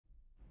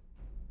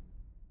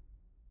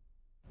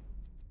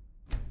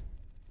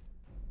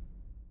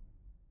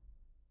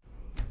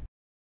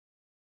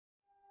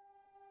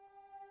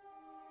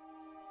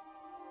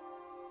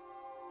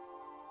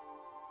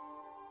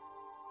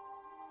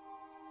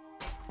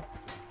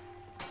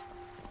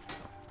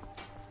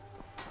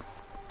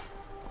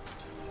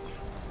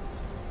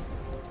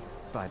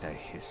by the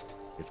Hist.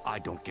 If I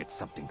don't get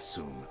something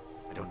soon,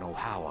 I don't know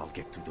how I'll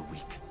get through the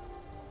week.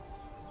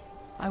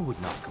 I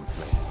would not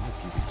complain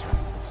if you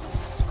returned with some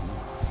schooner.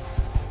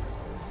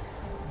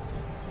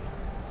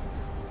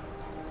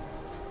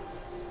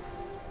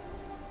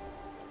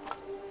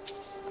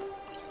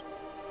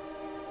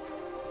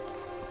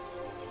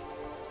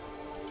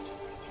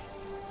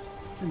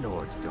 The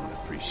Nords don't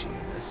appreciate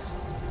us.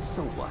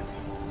 So what?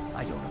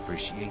 I don't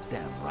appreciate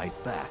them right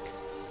back.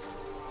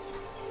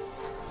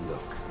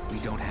 Look, we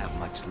don't have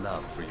much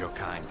love for your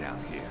kind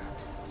down here.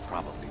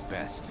 Probably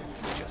best if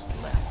you just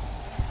left.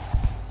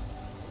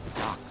 The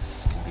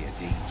docks can be a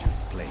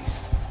dangerous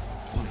place.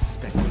 Don't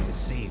expect me to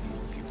save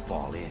you if you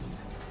fall in.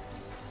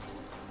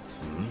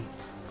 Hmm?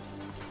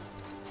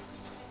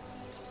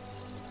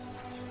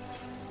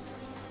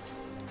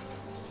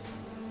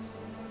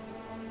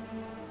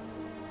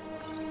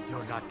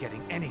 You're not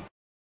getting anything.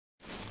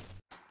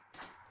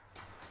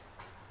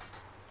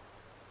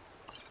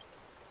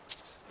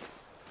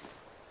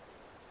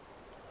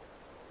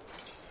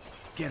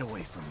 Get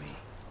away from me.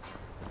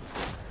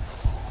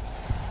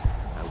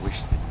 I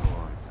wish the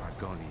Nords,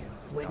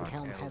 Argonians, and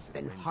Windhelm has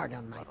been hard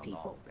on my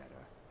people.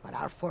 But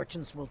our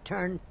fortunes will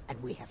turn,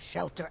 and we have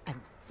shelter and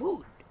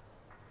food.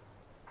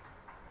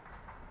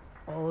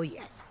 Oh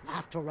yes,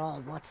 after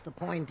all, what's the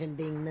point in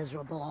being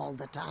miserable all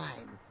the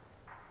time?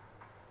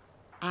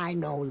 I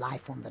know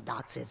life on the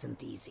docks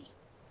isn't easy.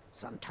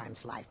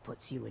 Sometimes life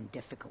puts you in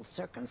difficult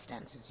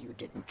circumstances you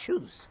didn't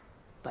choose.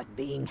 But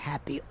being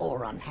happy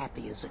or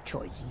unhappy is a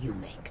choice you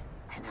make.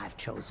 And I've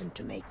chosen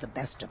to make the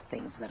best of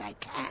things that I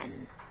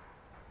can.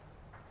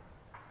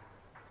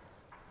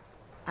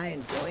 I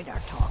enjoyed our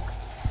talk.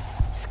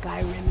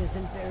 Skyrim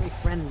isn't very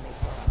friendly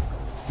for our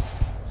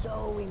goals,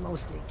 so we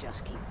mostly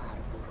just keep out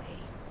of the way.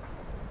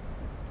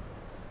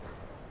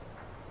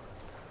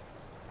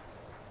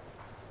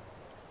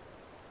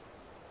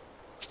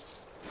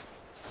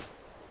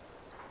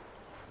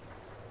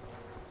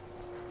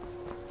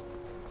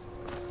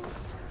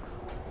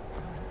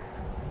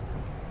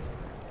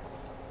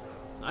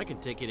 I can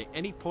take you to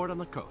any port on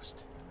the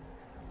coast.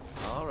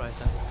 All right,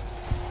 then.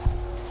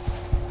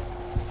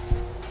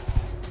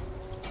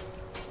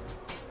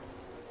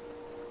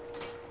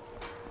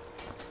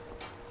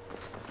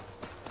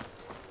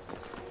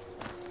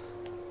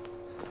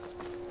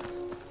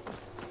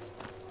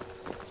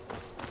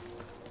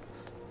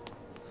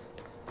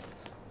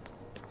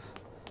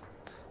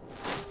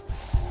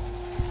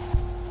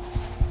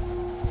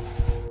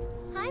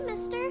 Hi,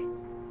 mister.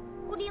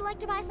 Would you like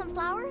to buy some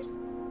flowers?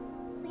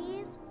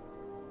 Please?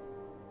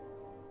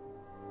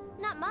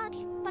 Not much,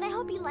 but I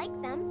hope you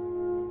like them.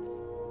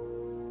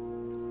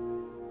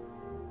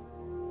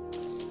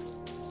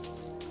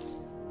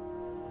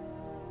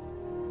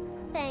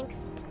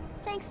 Thanks.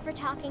 Thanks for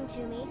talking to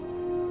me.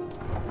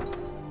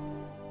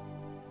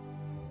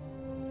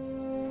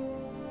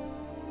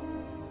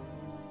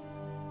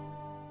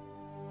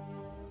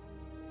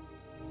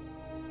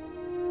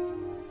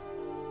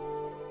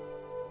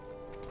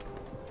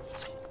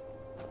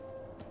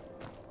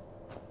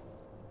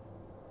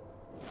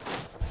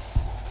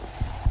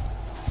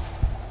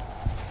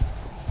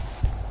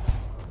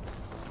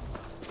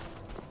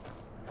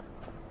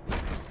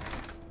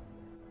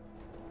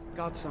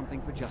 Got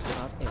something for just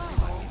about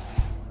everybody.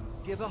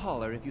 Give a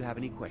holler if you have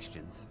any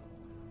questions.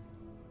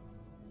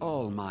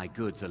 All my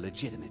goods are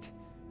legitimate,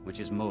 which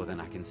is more than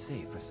I can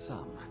say for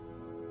some.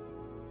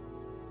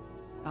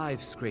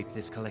 I've scraped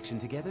this collection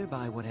together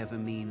by whatever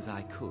means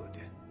I could.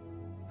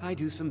 I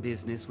do some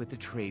business with the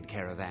trade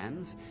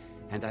caravans,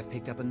 and I've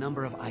picked up a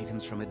number of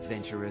items from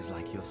adventurers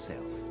like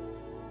yourself.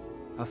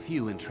 A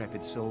few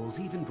intrepid souls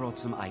even brought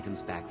some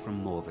items back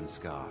from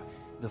Morvenskar,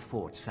 the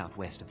fort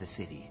southwest of the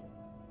city.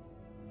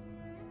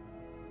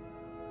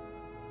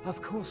 Of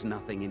course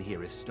nothing in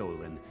here is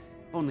stolen.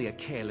 Only a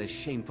careless,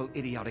 shameful,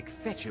 idiotic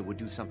fetcher would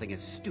do something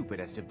as stupid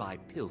as to buy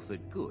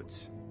pilfered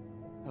goods.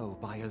 Oh,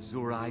 by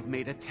Azura, I've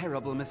made a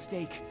terrible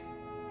mistake.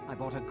 I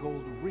bought a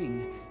gold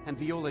ring, and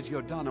Viola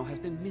Giordano has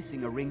been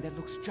missing a ring that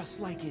looks just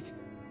like it.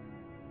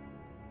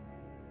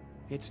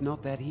 It's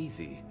not that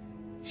easy.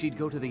 She'd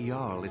go to the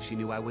Jarl if she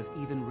knew I was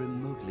even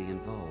remotely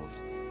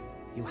involved.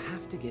 You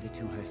have to get it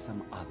to her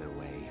some other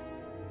way.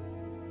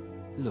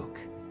 Look,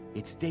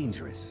 it's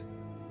dangerous.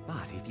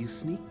 But if you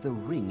sneak the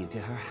ring into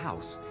her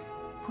house,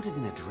 put it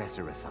in a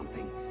dresser or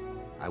something,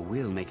 I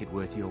will make it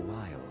worth your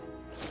while.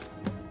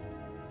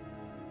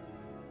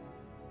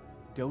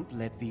 Don't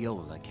let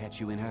Viola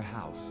catch you in her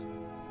house.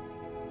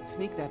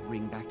 Sneak that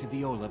ring back to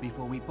Viola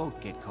before we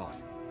both get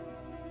caught.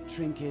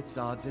 Trinkets,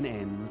 odds and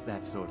ends,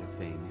 that sort of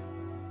thing.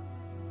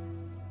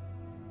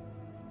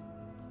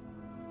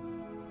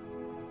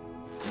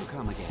 You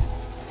come again.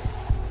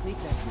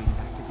 Sneak that ring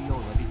back to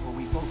Viola before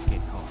we both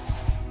get caught.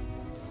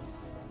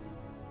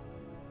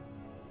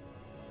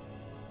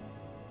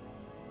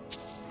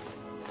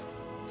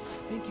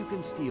 Think you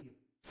can steal?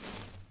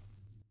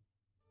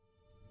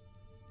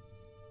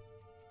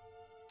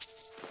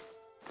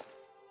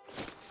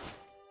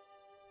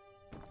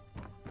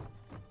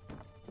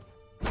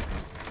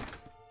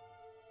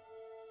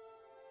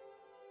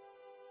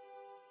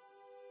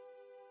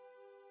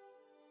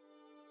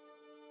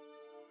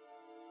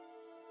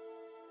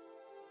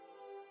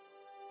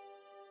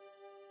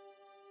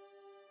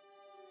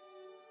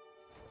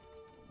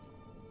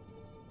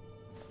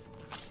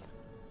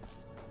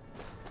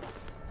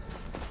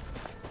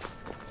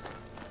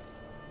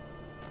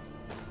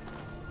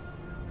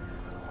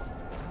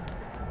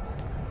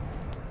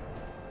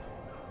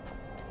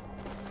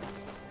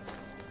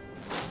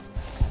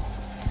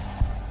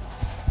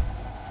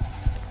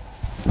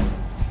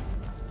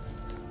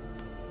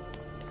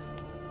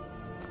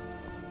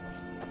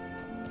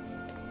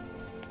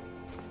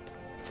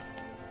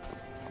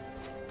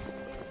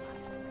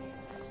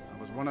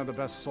 of the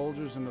best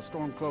soldiers in the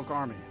Stormcloak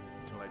army,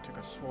 until I took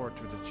a sword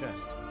to the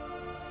chest.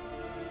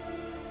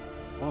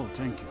 Oh,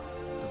 thank you.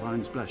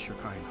 Divines bless your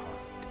kind heart.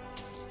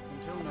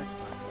 Until next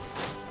time.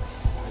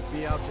 I'd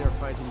be out there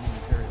fighting the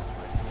Imperials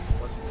right now if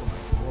it wasn't for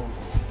my role.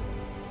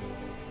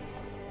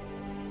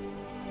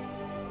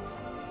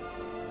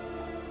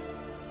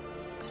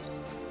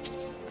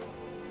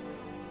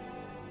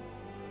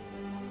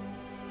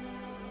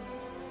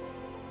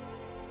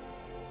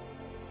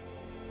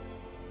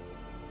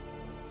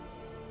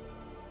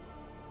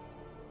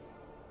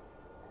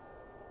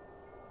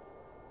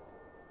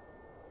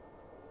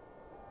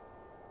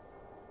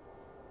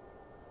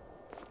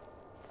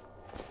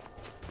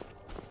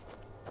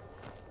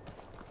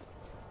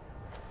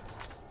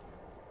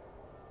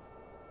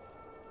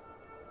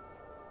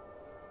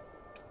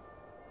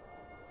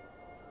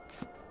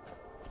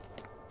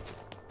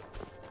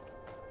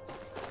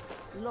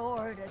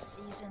 Lord of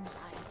Seasons,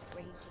 I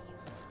pray to you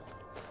now,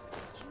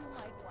 that you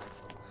might watch.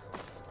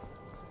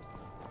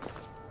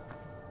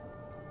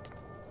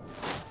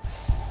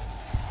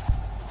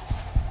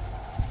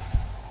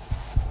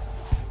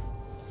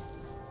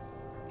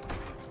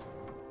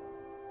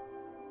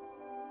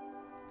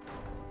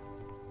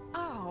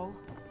 Ow!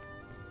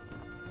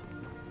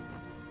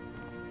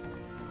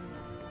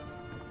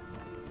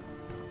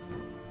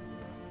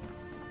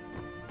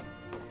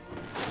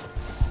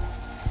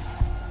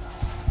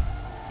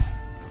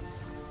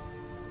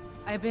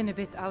 I've been a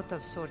bit out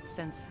of sorts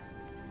since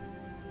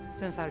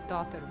our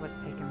daughter was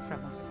taken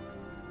from us.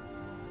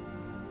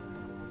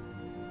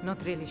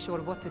 Not really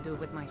sure what to do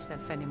with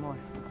myself anymore.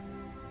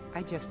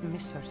 I just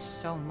miss her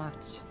so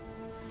much.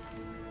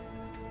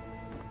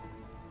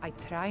 I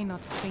try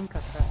not to think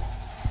of her,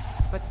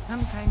 but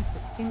sometimes the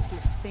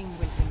simplest thing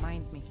will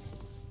remind me.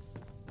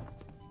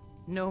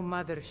 No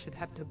mother should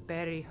have to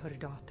bury her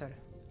daughter.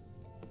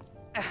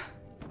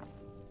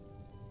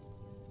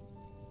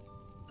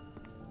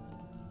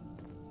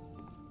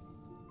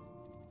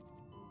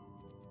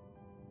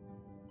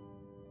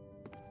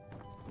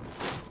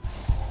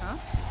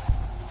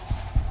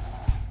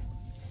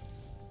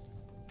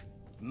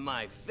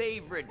 My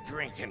favorite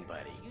drinking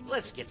buddy.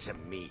 Let's get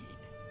some mead.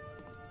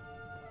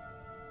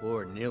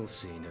 Poor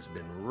Nilsene has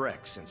been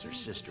wrecked since her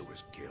sister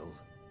was killed.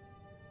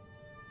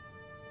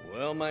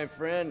 Well, my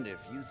friend, if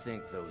you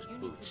think those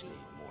boots need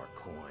more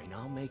coin,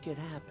 I'll make it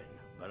happen.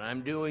 But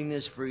I'm doing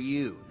this for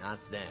you, not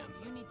them.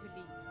 You need to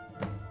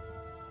leave.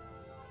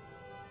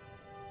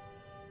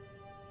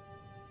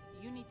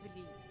 You need to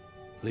leave.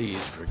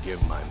 Please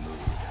forgive my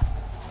mood.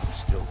 I'm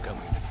still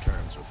coming to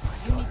terms with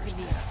my daughter's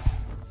death.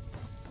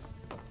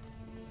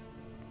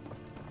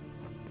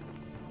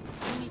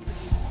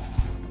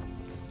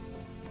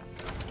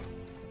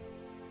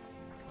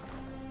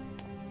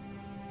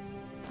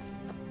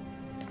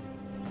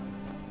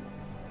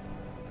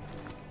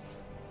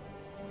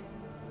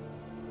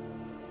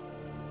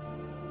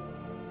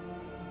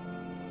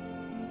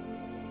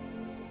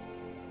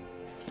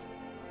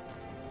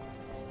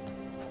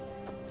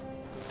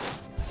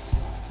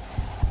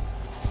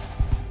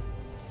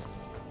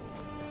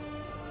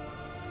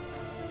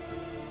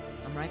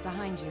 Right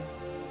behind you.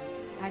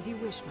 As you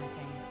wish, my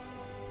Thane.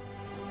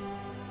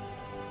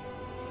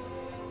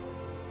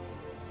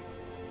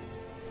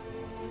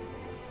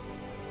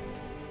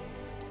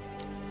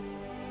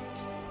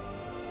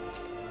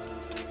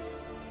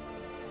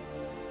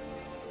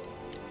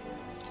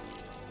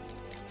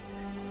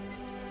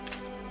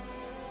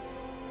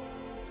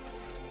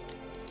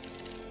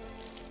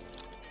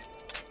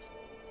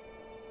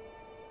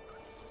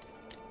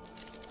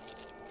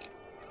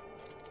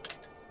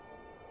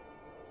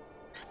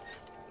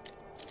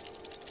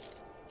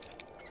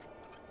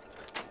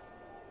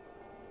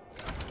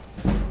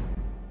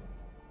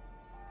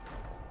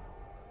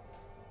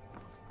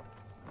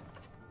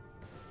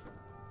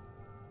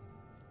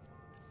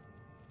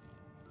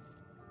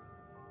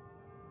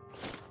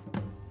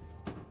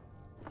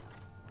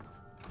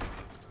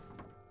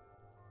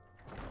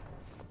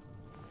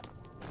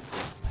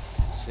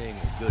 Seeing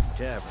a good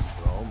tavern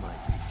brawl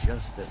might be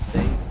just the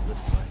thing to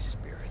lift my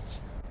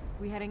spirits.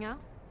 We heading out?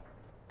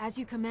 As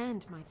you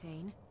command, my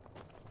Thane.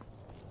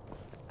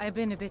 I've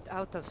been a bit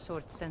out of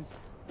sorts since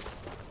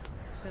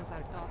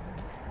our daughter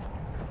was taken.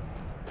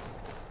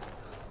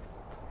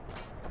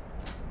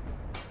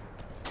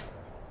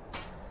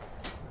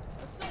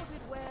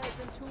 Assorted wares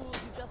and tools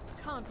you just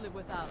can't live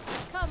without.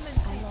 Come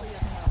and see I for lost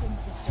yourself. my twin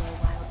sister a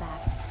while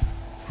back.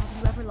 Have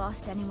you ever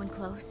lost anyone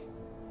close?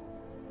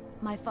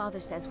 My father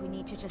says we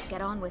need to just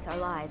get on with our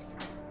lives.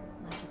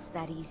 Like it's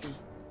that easy.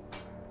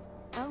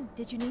 Oh,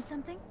 did you need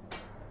something?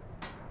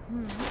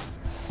 Come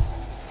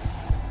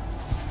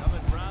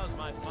and browse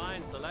my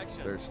fine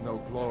selection. There's no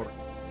glory.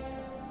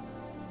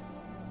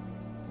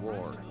 War.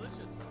 Fresh and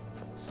delicious.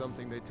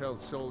 Something they tell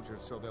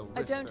soldiers so they'll risk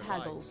I don't their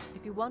haggle. lives.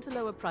 If you want a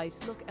lower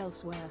price, look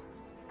elsewhere.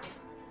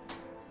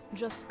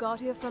 Just got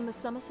here from the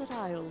Somerset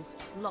Isles.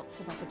 Lots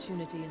of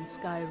opportunity in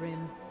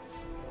Skyrim.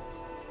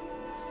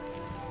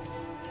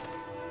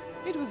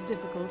 It was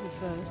difficult at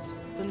first.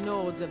 The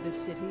lords of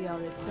this city are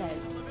at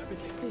best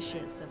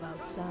suspicious of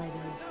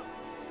outsiders.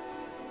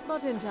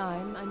 But in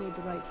time, I made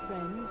the right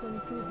friends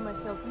and proved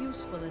myself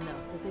useful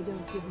enough that they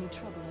don't give me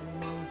trouble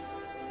anymore.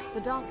 The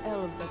Dark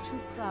Elves are too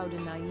proud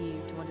and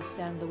naive to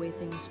understand the way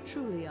things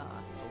truly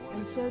are,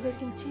 and so they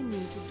continue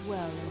to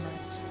dwell in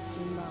that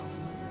slum.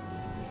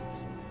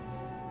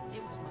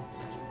 It was my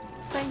pleasure.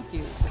 Thank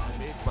you. I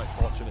made my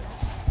fortune as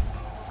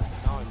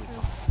a... Now I'm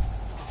retired.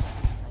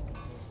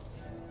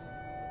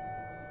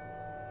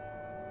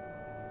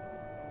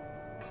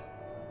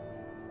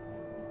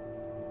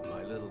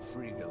 My little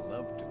Frigga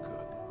loved to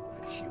cook,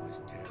 but she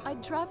was terrible.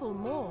 I'd travel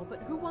more,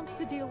 but who wants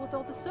to deal with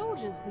all the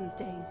soldiers these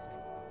days?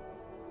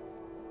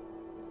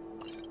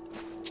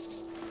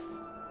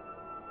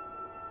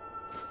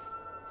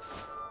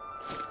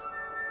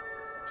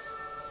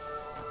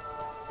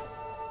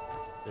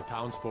 The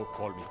townsfolk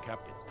call me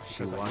captain.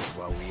 She watched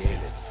while we ate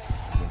it.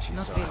 When she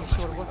Not saw really how much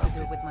sure we what to loved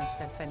do it, with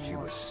myself anymore. she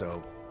was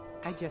so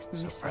I just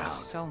miss her proud.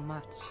 so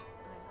much.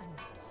 I'm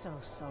so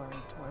sorry,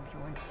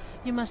 Torbjorn.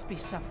 You must be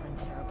suffering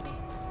terribly.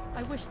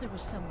 I wish there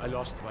was someone... I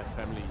lost my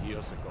family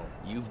years ago.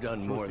 You've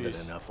done more than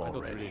Truth is, enough I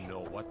already. don't really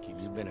know what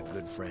keeps You've been a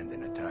good friend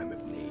in a time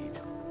of need,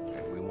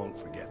 and we won't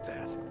forget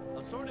that.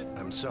 Assorted.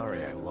 I'm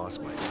sorry I lost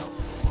myself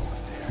for a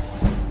moment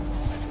there.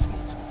 I just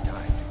need some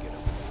time to get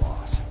over the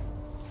loss.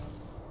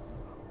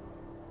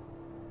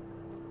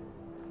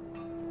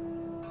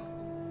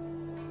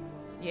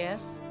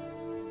 Yes?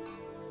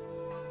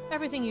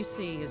 Everything you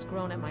see is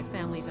grown at my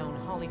family's own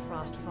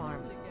Hollyfrost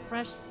farm,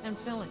 fresh and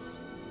filling.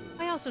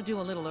 I also do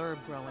a little herb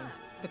growing.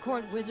 The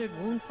court wizard,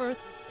 Wuunferth,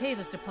 pays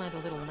us to plant a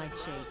little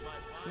nightshade.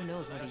 Who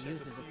knows what he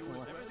uses it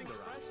for.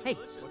 Hey,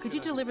 could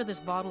you deliver this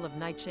bottle of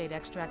nightshade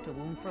extract to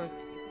Wuunferth?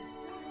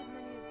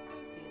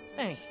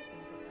 Thanks.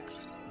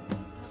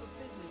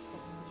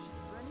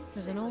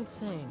 There's an old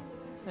saying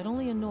that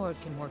only a Nord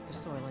can work the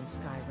soil in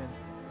Skyrim.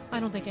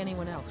 I don't think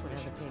anyone else would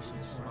have the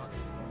patience for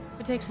it.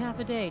 It takes half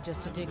a day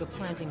just to dig a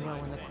planting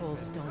row in the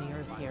cold, stony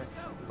earth here.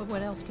 But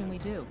what else can we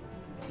do?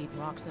 Eat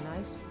rocks and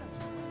ice?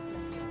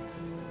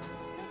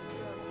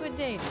 Good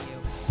day to you.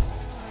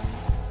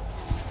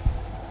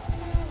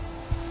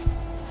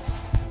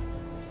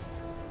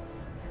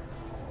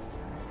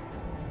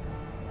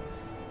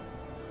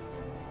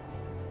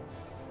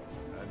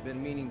 I've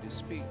been meaning to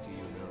speak to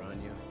you,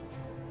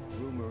 Niranye.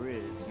 Rumor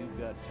is you've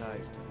got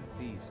ties to the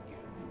Thieves Guild.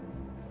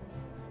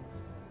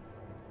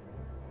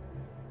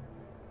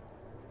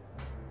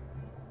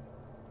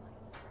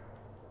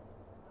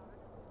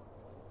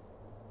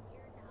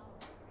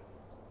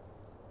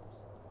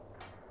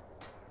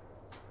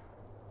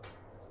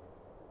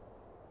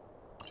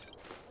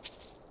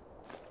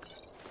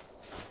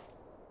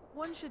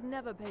 One should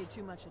never pay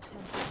too much attention.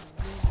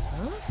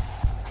 Huh?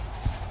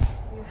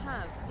 You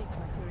have piqued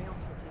my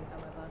curiosity,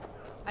 however.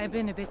 I've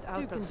been a bit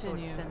out of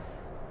continue. sorts since...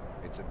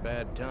 It's a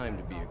bad time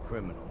to be a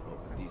criminal,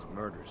 with these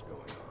murders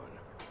going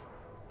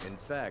on. In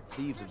fact,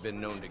 thieves have been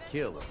known to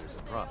kill if there's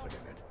a profit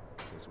in it.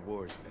 This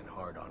war's been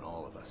hard on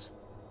all of us.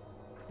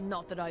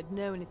 Not that I'd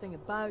know anything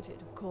about it,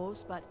 of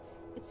course, but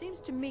it seems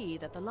to me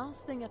that the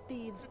last thing a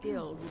thieves'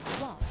 guild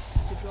would want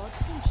is to draw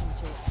attention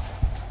to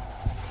itself.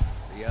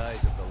 The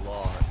eyes of the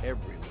law are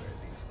everywhere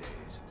these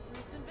days.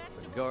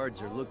 The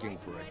guards are looking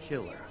for a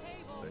killer,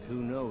 but who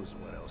knows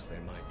what else they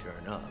might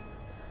turn up.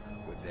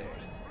 Good day.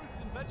 Fruits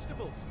and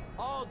vegetables,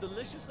 all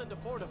delicious and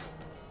affordable.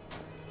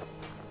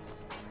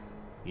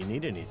 You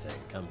need anything,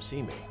 come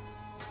see me.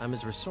 I'm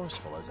as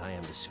resourceful as I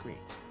am discreet.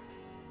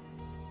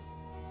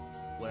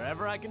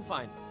 Wherever I can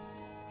find them.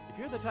 If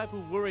you're the type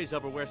who worries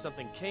over where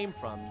something came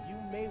from, you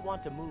may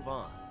want to move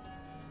on.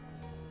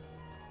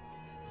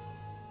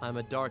 I'm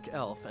a dark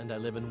elf and I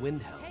live in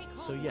Windhelm,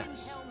 so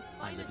yes,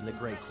 I live in the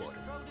Grey Quarter.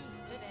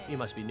 You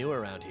must be new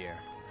around here,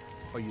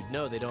 or you'd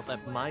know they don't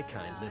let my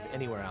kind live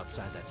anywhere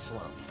outside that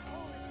slum.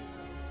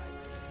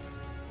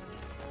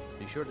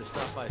 Be sure to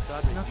stop by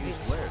Sadri's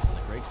used wares in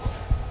the Grey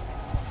Quarter.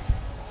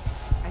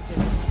 I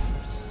just miss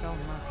her so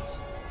much.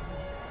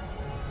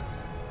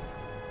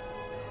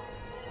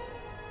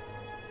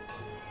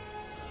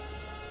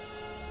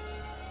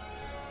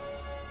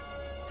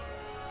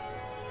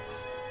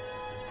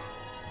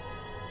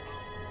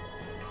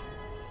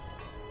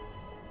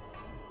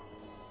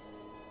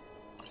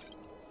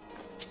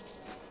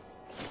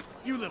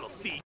 You little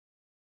thief!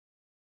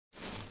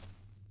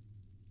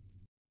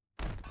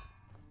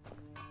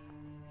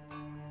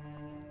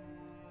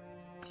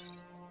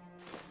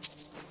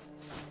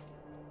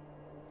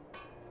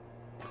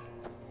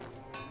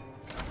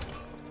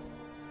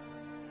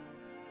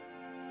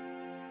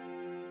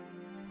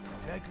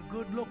 Take a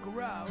good look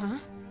around. Huh?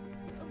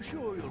 I'm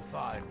sure you'll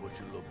find what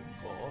you're looking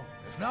for.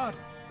 If not,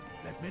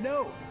 let me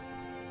know.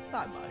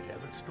 I might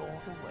have it stored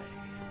away.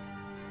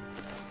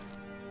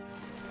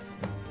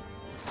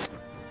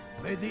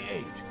 May the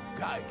Eight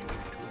guide you to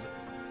them.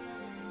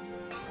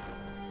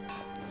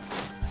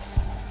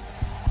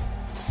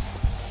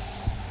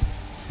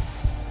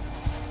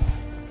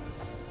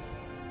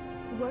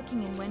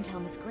 Working in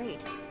Windhelm is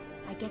great.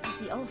 I get to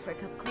see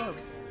Ulfric up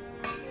close.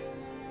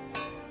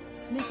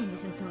 Smithing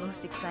isn't the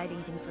most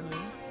exciting thing for me,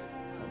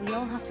 but we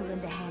all have to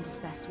lend a hand as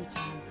best we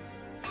can.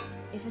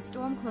 If a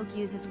Stormcloak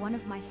uses one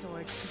of my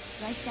swords to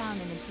strike down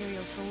an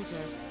Imperial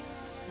soldier,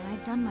 then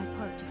I've done my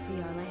part to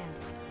free our land.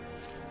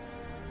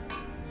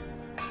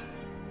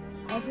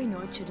 Every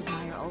Nord should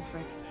admire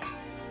Ulfric.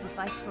 He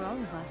fights for all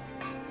of us.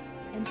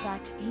 In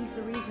fact, he's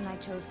the reason I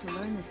chose to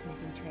learn the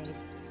smithing trade.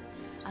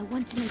 I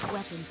want to make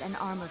weapons and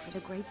armor for the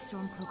great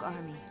Stormcloak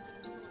army.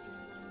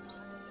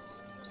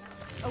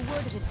 A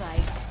word of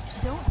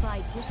advice, don't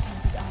buy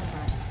discounted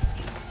armor.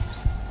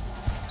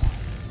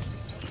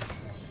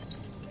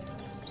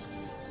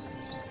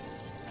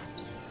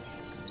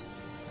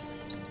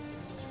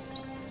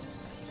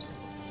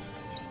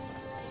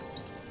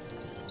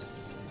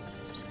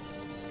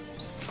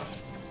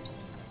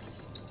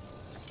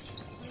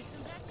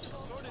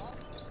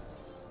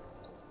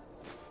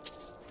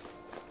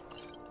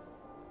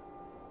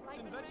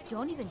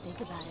 Don't even think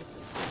about it.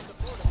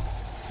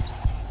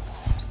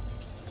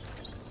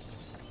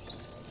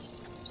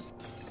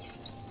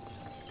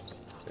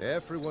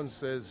 Everyone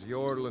says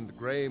Jorleif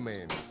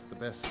Greymane is the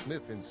best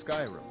smith in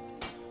Skyrim.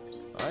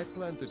 I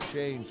plan to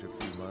change a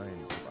few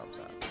minds about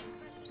that.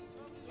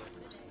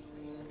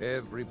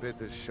 Every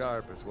bit as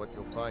sharp as what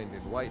you'll find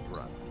in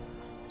Whiterun.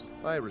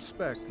 I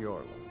respect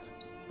Jorleif,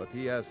 but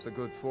he has the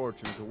good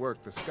fortune to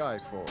work the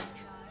Skyforge.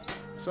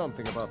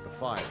 Something about the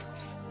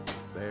fires.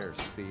 Their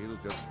steel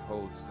just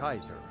holds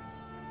tighter,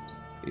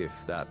 if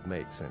that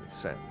makes any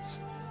sense.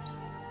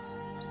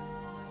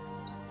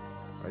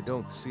 I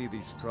don't see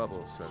these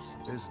troubles as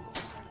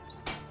business.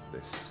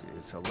 This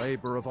is a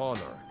labor of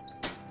honor.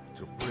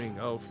 To bring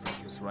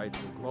Ulfric his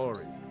rightful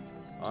glory,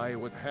 I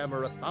would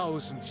hammer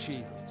 1,000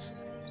 shields.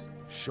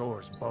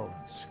 Shore's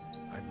bones.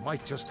 I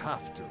might just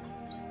have to.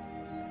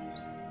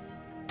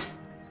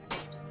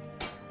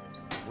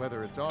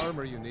 Whether it's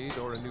armor you need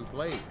or a new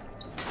blade,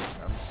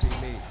 come see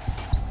me.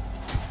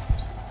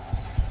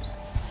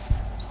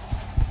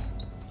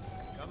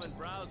 Come and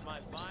browse my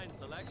fine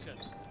selection.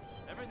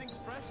 Everything's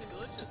fresh and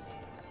delicious.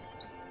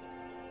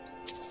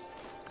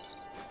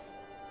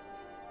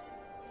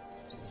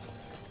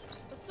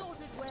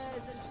 Assorted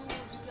wares and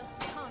tools you just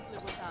can't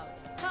live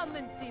without. Come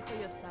and see for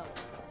yourself.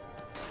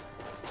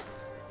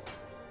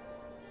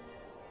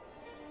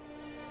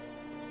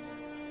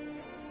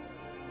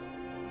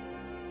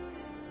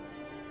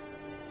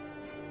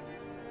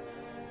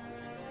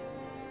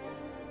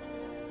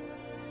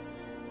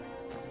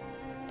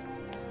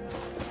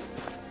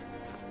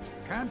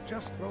 Can't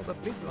just throw the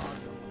big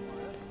logs on the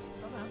fire.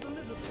 Gotta have the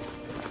little bit.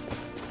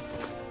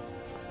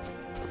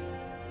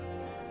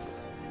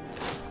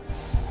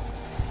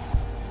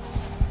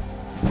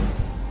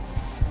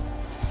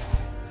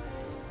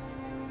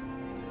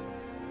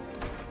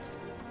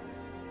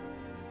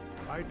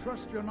 I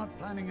trust you're not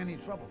planning any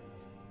trouble.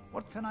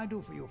 What can I do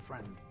for you,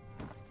 friend?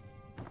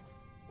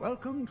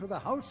 Welcome to the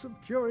House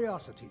of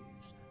Curiosities.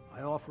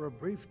 I offer a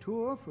brief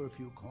tour for a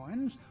few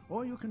coins,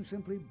 or you can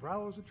simply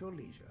browse at your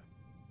leisure.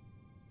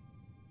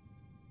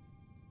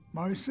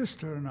 My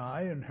sister and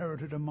I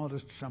inherited a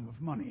modest sum of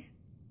money.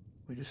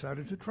 We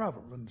decided to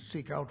travel and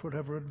seek out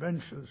whatever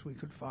adventures we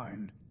could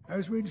find.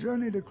 As we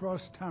journeyed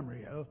across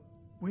Tamriel,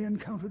 we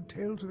encountered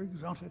tales of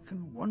exotic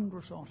and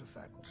wondrous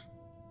artifacts.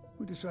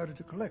 We decided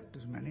to collect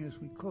as many as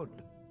we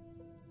could.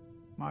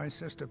 My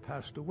sister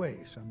passed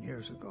away some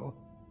years ago,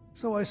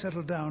 so I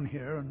settled down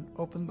here and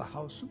opened the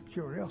House of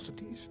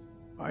Curiosities.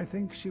 I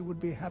think she would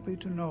be happy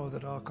to know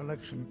that our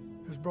collection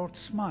has brought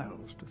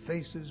smiles to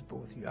faces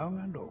both young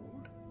and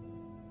old.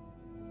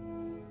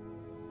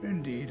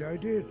 Indeed I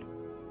did.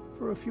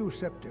 For a few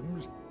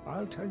septims,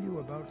 I'll tell you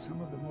about some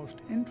of the most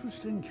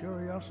interesting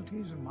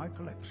curiosities in my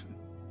collection.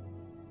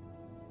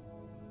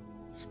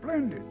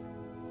 Splendid!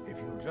 If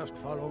you'll just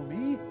follow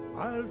me,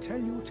 I'll tell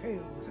you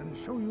tales and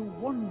show you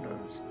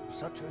wonders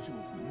such as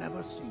you've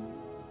never seen.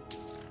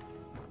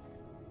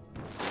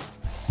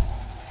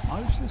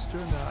 My sister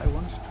and I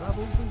once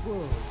traveled the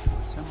world to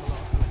assemble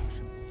our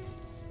collection.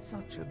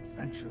 Such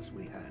adventures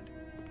we had.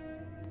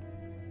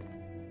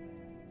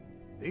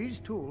 These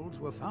tools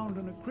were found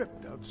in a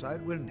crypt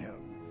outside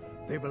Windhelm.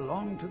 They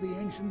belonged to the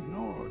ancient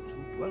Nords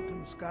who dwelt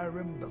in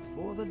Skyrim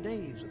before the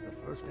days of the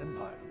First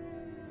Empire.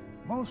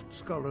 Most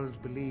scholars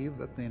believe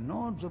that the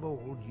Nords of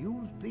old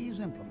used these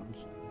implements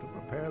to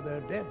prepare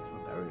their dead for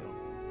burial.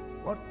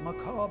 What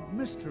macabre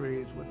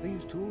mysteries would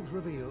these tools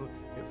reveal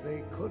if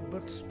they could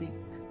but speak?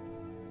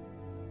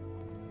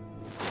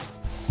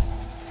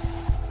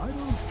 I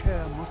don't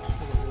care much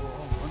for the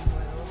war one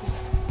way or the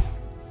other.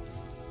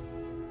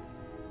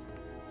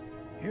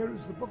 Here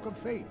is the Book of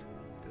Fate,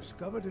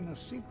 discovered in a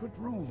secret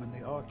room in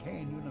the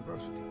Arcane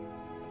University.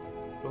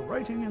 The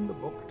writing in the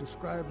book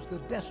describes the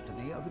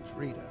destiny of its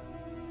reader,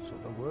 so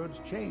the words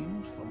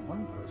change from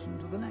one person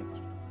to the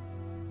next.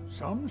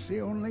 Some see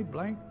only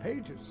blank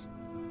pages,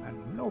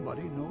 and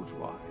nobody knows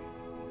why.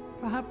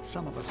 Perhaps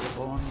some of us are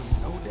born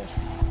with no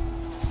destiny,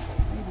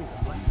 or maybe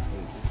the blank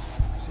pages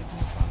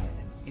signify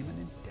an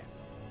imminent death.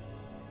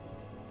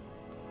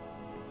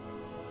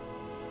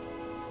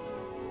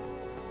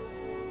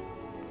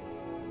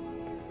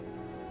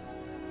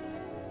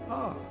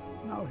 Ah,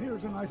 now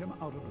here's an item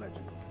out of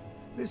legend.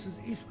 This is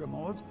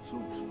Ishgramor's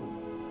soup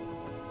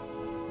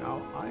spoon.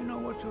 Now, I know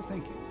what you're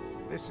thinking.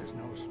 This is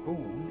no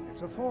spoon,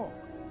 it's a fork.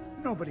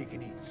 Nobody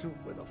can eat soup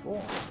with a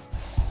fork.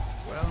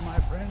 Well, my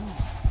friend,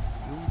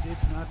 you did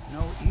not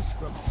know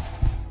Ysgramor.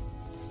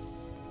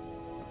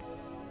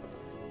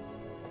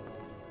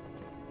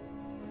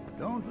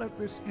 Don't let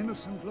this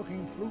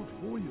innocent-looking flute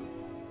fool you,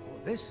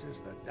 for this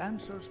is the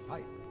dancer's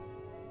pipe.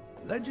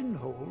 Legend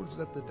holds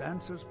that the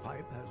dancer's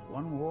pipe has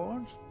won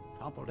wars,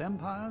 toppled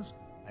empires,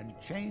 and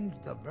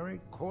changed the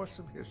very course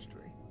of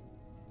history.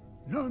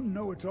 None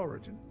know its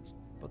origins,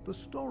 but the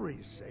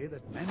stories say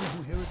that men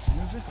who hear its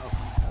music are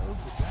compelled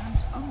to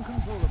dance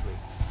uncontrollably,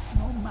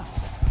 no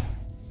matter the time.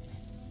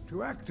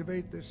 To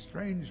activate this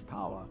strange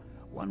power,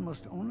 one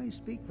must only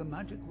speak the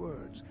magic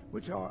words,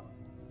 which are...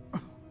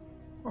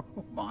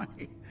 Oh my!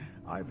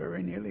 I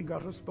very nearly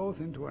got us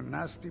both into a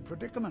nasty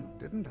predicament,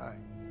 didn't I?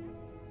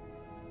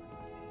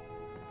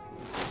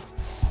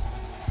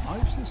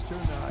 My sister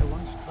and I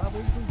once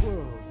traveled the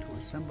world to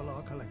assemble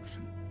our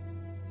collection.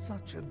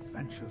 Such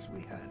adventures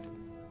we had.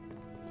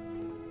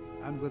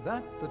 And with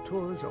that, the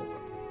tour is over.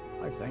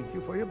 I thank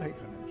you for your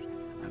patronage,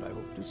 and I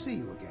hope to see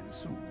you again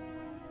soon.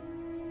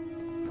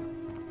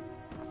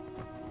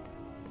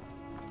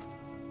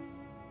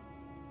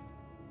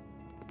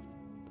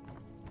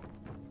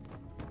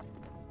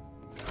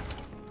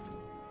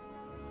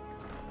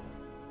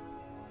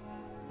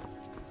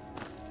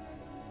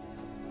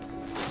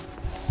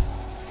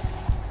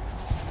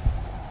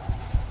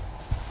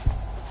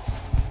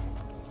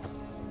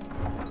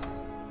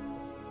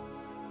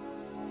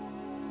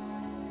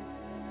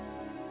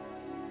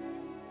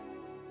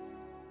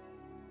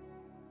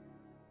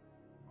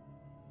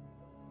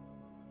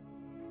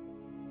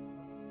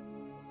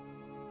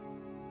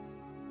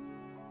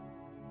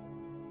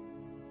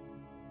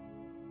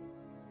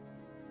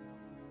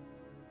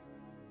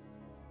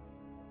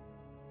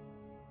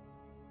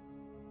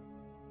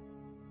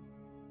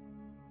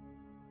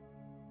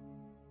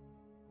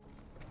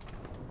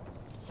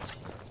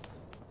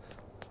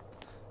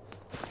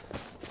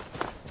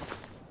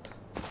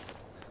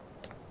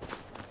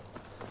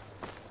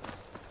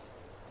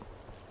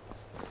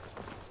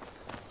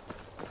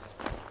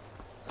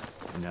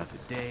 Another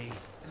day,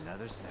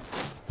 another second.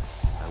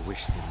 I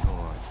wish the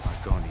Nords,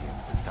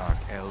 Argonians, and Dark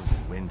Elves in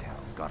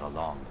Windhelm got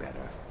along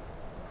better.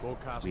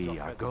 We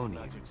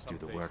Argonians do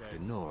the work the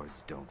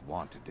Nords don't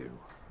want to do.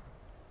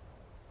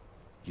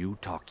 You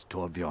talked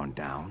Torbjorn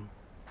down?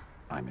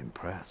 I'm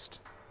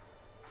impressed.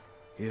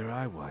 Here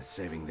I was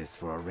saving this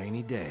for a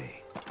rainy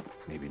day.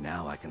 Maybe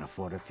now I can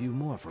afford a few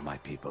more for my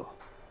people.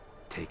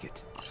 Take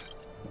it.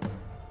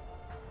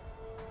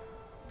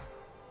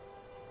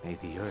 May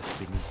the earth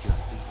beneath your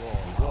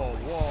feet be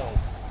always soft.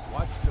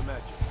 What's the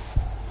magic?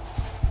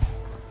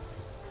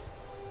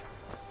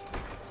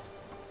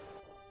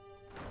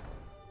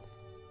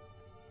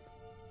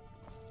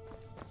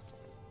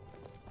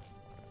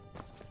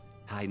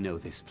 I know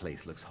this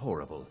place looks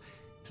horrible.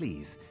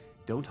 Please,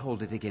 don't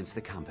hold it against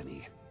the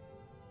company.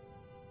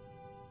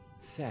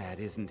 Sad,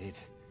 isn't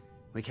it?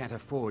 We can't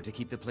afford to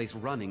keep the place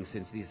running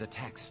since these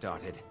attacks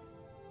started.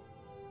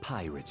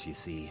 Pirates, you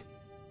see.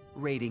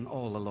 Raiding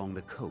all along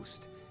the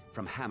coast.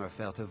 From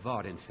Hammerfell to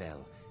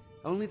Vvardenfell,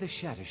 only the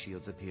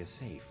Shatter-Shields appear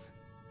safe.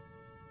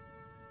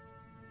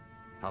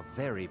 A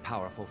very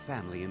powerful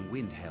family in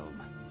Windhelm.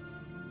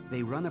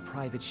 They run a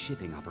private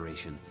shipping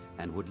operation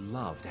and would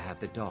love to have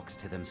the docks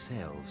to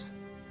themselves.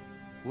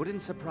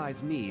 Wouldn't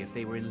surprise me if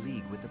they were in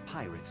league with the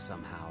pirates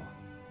somehow.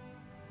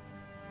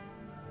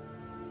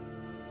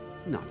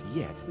 Not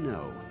yet,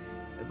 no.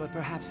 But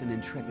perhaps an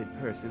intrepid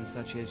person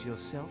such as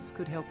yourself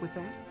could help with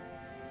that?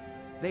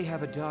 They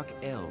have a dark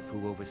elf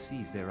who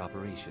oversees their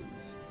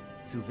operations,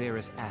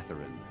 Hillevi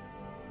Atheron.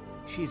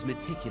 She's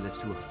meticulous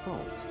to a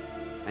fault,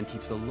 and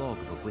keeps a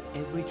logbook with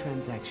every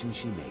transaction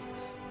she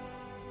makes.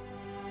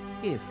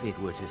 If it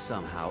were to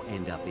somehow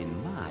end up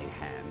in my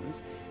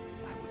hands,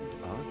 I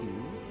wouldn't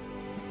argue.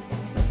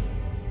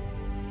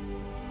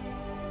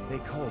 They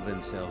call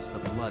themselves the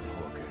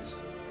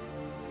Bloodhawkers.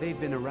 They've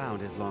been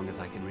around as long as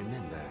I can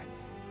remember,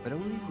 but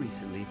only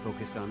recently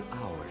focused on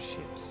our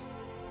ships.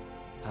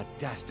 A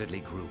dastardly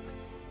group.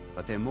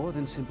 But they're more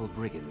than simple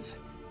brigands.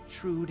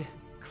 Shrewd,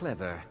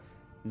 clever,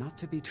 not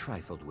to be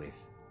trifled with.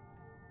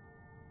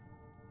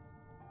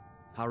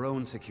 Our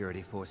own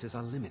security forces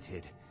are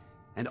limited,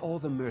 and all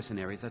the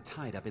mercenaries are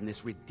tied up in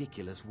this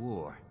ridiculous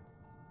war.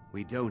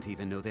 We don't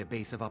even know their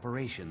base of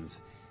operations,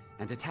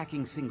 and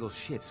attacking single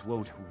ships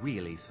won't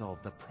really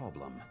solve the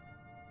problem.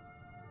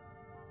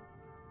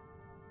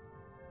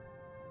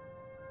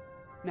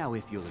 Now,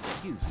 if you'll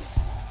excuse me,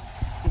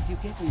 if you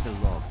get me the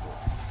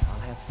logbook,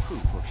 I'll have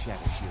proof of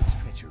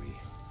Shatter-Shield's treachery.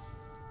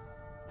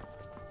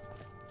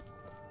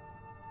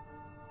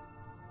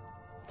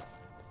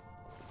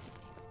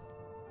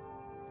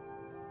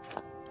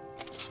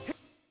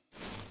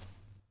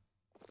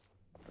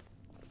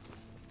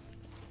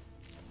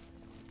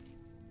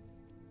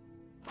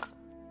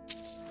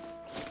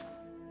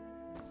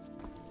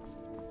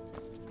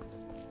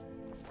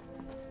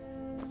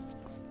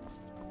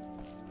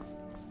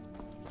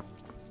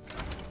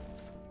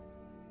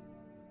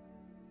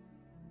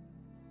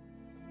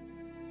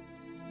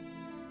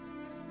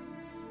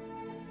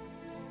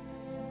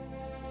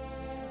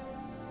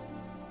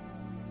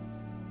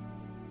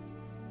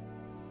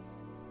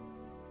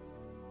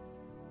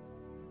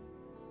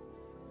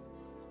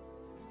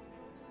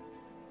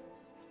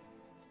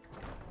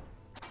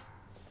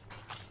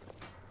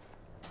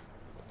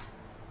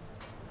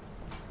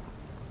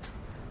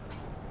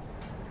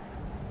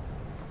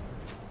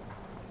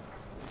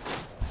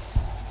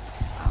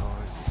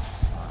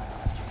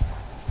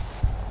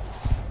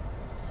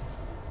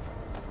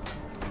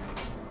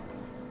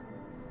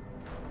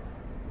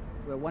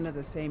 We're one of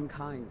the same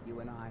kind,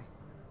 you and I.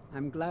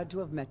 I'm glad to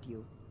have met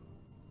you.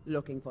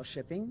 Looking for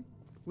shipping?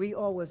 We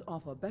always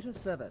offer better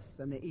service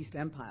than the East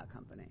Empire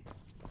Company.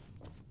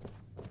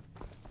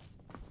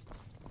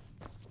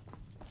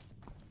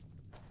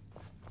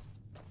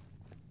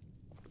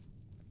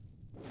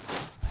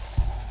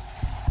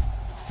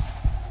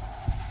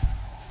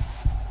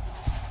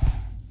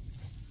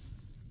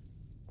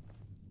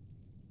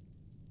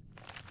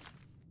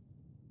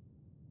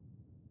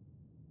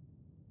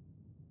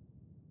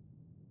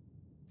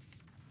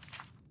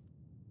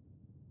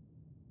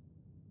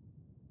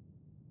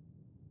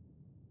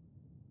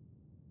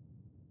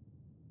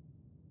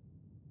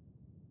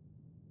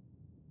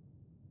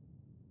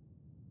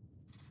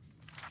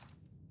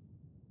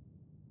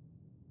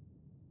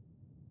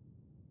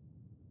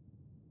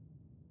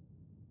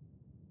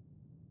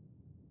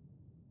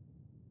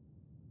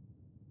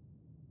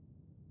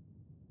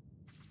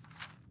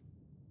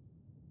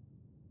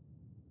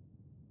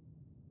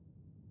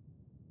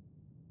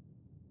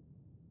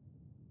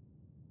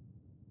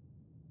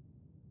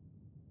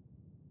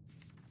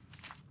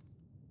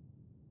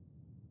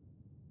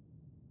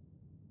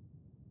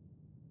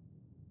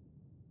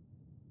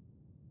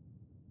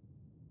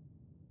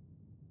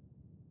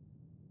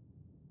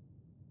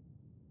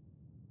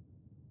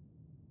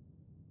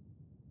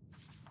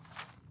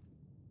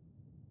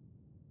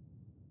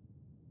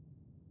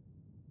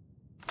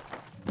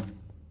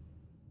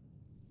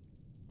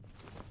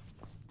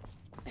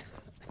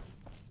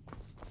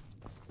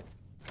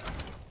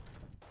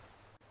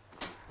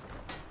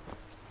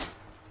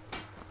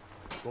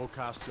 Go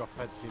cast your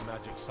fancy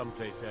magic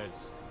someplace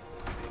else.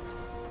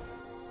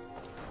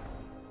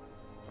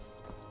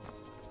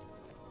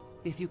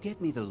 If you get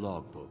me the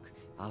logbook,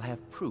 I'll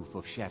have proof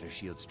of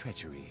Shatter-Shield's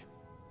treachery.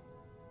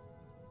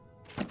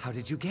 How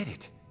did you get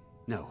it?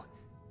 No,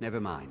 never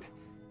mind.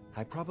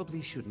 I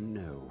probably shouldn't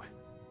know.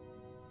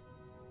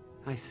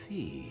 I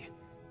see.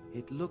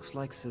 It looks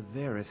like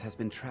Severus has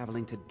been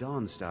traveling to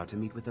Dawnstar to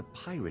meet with a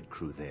pirate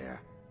crew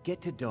there. Get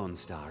to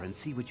Dawnstar and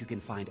see what you can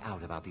find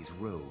out about these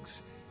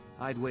rogues.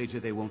 I'd wager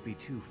they won't be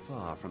too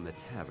far from the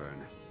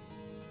tavern.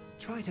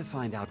 Try to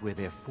find out where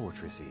their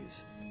fortress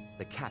is.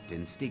 The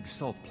captain, Stig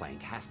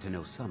Saltplank, has to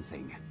know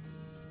something.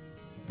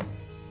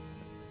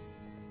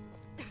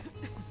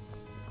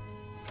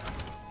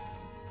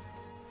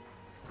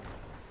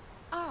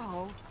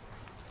 Ow!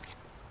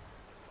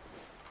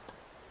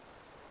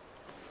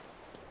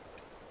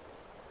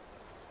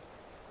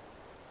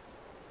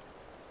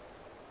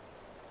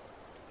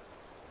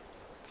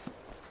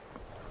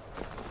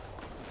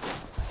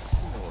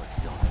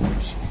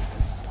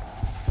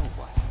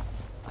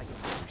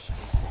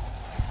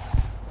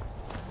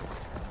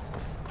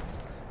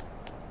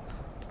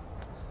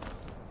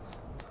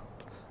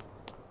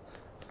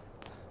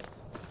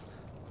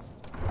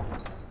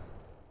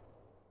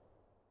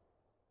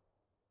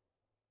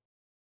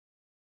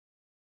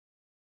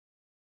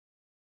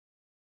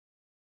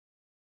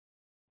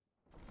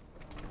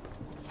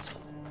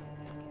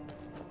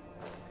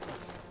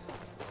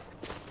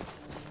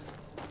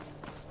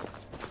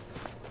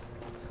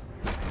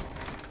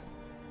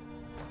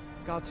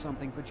 Got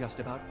something for just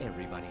about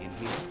everybody in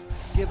here.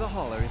 Give a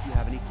holler if you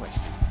have any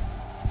questions.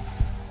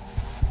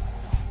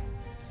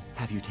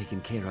 Have you taken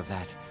care of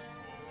that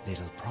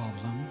little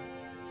problem?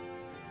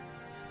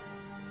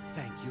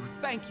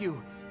 Thank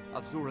you!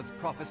 Azura's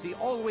prophecy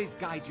always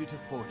guides you to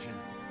fortune.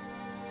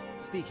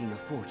 Speaking of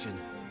fortune,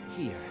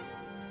 here.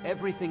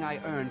 Everything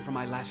I earned from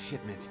my last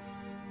shipment.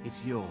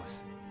 It's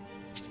yours.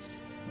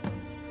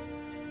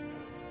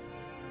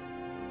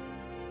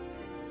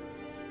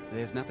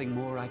 There's nothing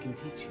more I can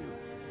teach you.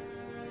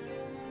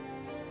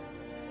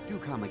 Do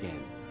come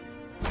again.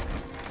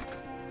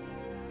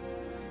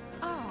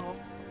 Ow!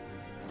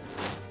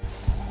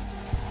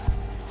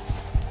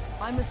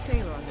 I'm a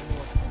sailor on the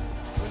North.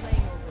 We're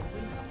laying over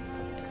Windhelm.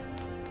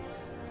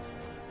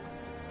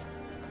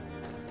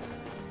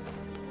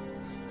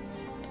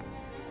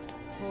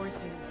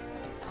 Horses.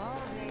 All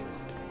day long.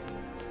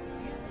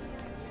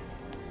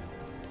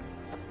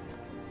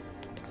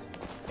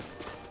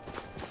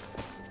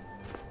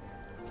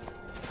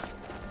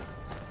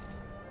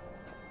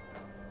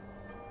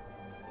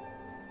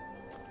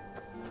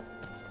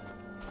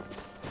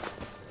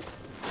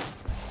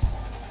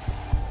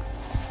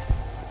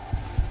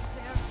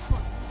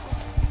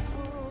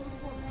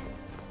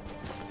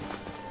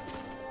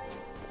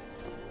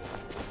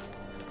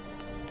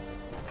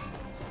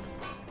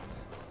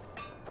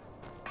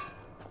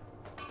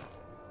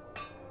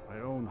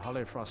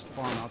 Frost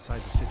farm outside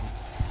the city.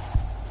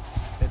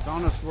 It's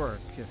honest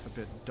work, if a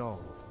bit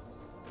dull.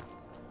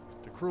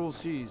 The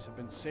Cruel-Seas have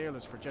been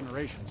sailors for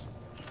generations.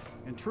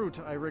 In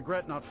truth, I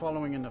regret not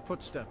following in the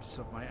footsteps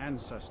of my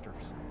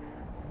ancestors.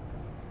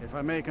 If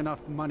I make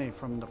enough money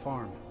from the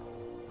farm,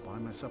 I'll buy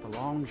myself a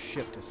long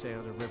ship to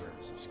sail the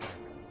rivers of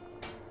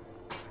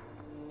Skyrim.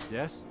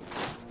 Yes?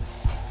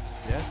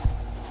 Yes?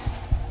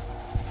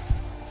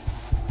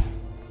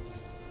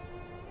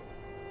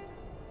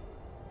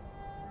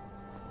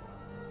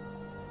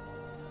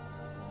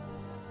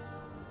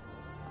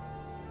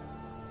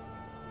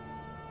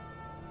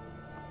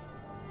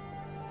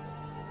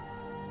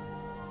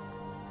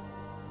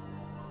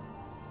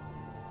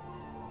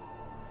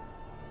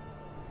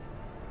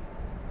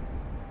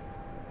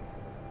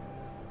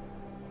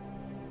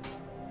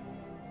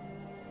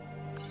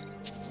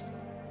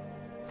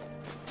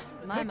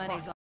 My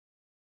money's on.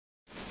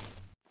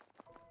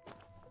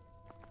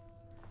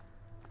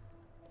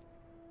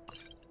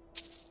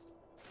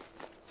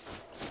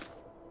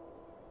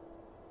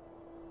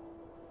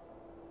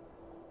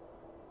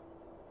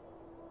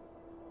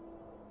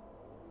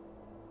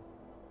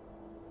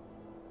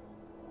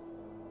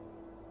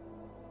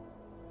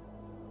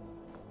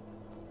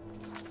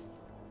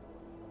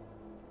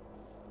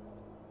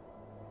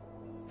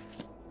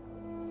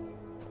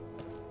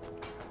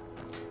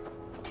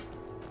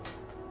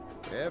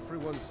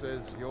 Everyone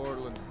says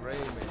Jarl and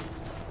Greymane.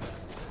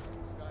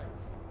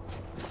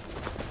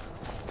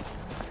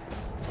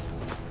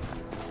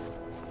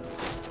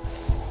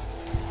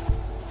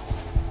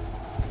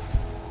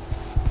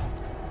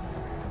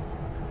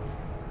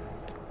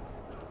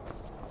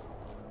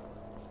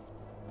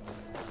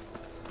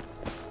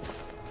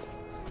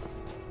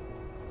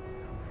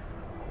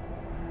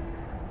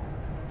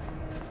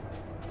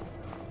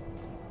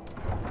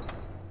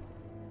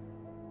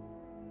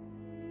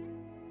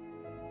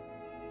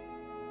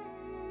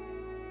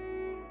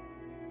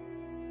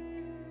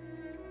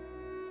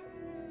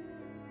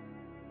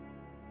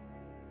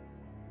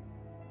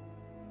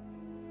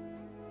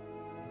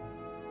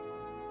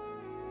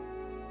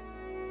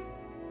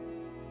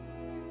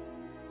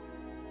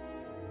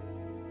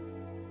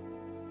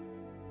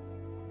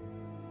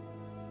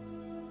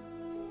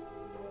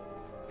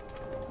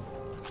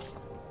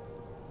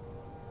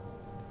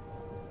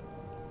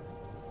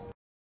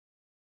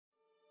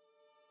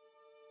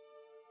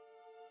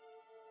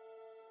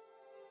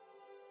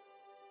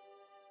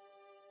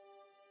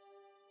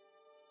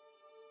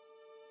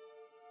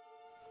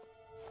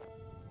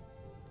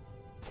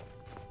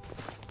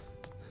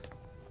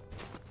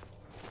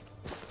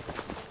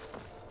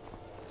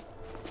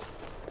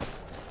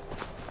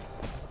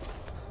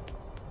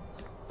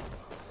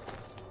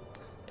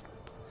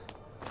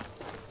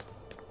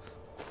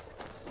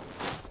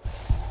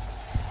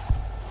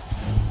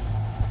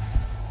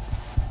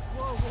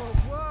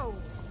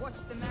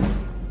 What's the matter?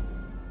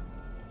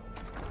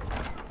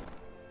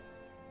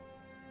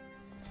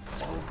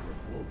 Ulfric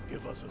won't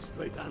give us a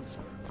straight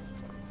answer.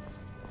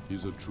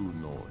 He's a true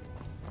Nord.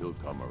 He'll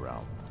come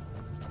around.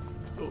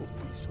 Don't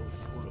be so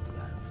sure of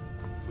that.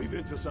 We've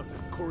intercepted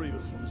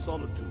couriers from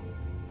Solitude.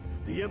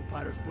 The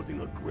Empire's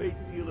putting a great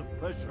deal of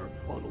pressure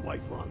on the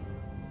White Run.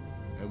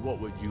 And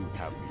what would you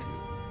have me do?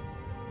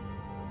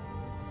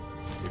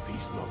 If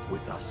he's not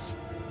with us,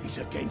 he's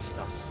against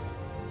us.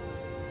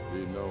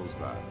 He knows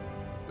that.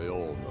 They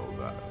all know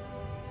that.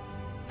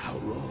 How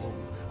long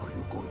are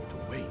you going to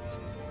wait?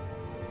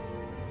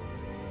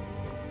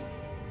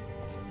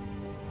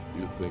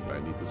 You think I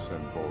need to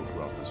send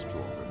Bolgraf a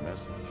stronger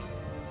message?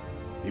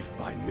 If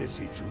by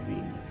message you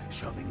mean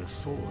shoving a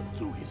sword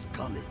through his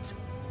gullet.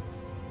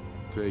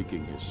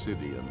 Taking his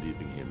city and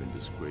leaving him in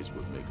disgrace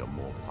would make a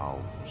more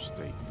powerful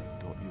statement,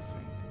 don't you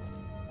think?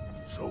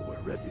 So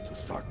we're ready to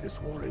start this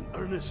war in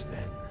earnest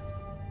then?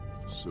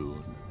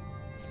 Soon.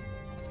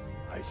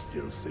 I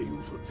still say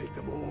you should take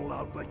them all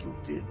out like you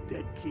did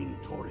dead King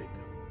Torrig.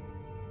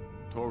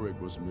 Torrig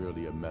was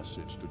merely a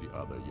message to the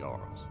other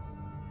Jarls.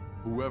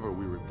 Whoever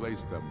we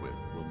replace them with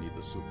will need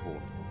the support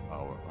of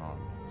our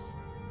armies.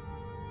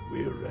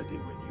 We're ready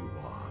when you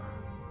are.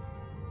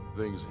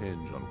 Things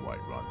hinge on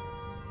Whiterun.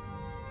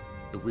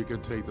 If we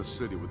can take the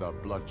city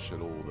without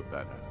bloodshed, all the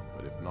better.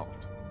 But if not...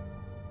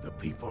 The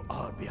people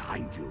are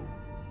behind you.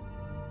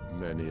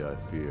 Many, I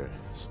fear,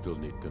 still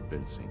need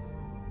convincing.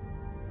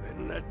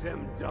 Then let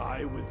them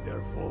die with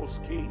their false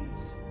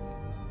kings.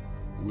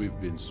 We've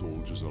been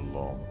soldiers a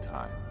long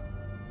time.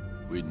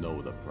 We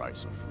know the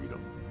price of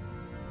freedom.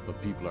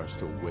 But people are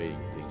still weighing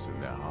things in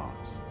their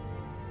hearts.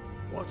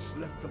 What's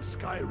left of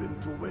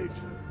Skyrim to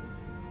wager?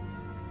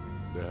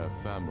 They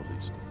have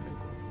families to think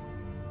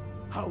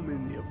of. How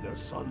many of their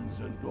sons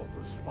and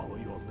daughters follow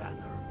your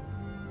banner?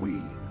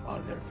 We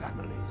are their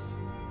families.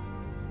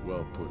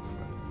 Well put,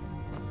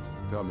 friend.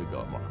 Tell me,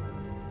 Galmar,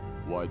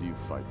 why do you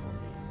fight for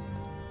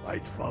me?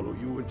 I'd follow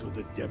you into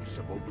the depths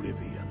of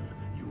oblivion.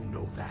 You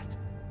know that.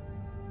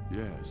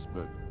 Yes,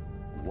 but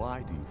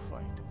why do you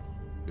fight?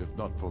 If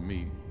not for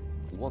me,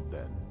 what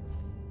then?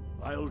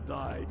 I'll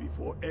die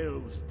before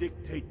elves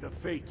dictate the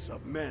fates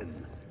of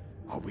men.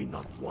 Are we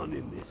not one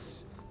in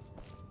this?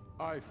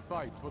 I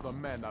fight for the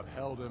men I've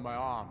held in my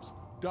arms,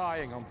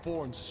 dying on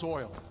foreign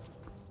soil.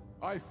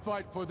 I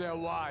fight for their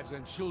wives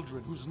and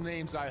children whose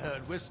names I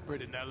heard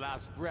whispered in their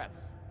last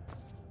breath.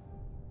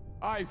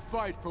 I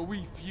fight for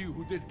we few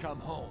who did come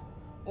home,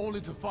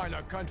 only to find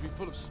our country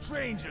full of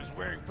strangers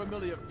wearing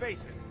familiar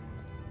faces.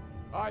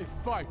 I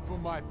fight for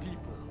my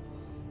people,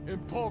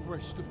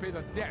 impoverished to pay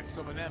the debts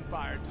of an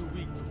empire too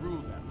weak to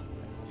rule them,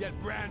 yet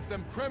brands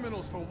them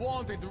criminals for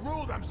wanting to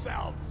rule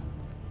themselves.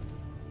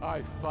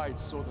 I fight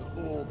so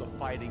that all the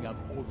fighting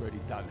I've already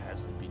done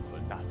hasn't been for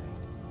nothing.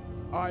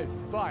 I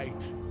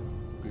fight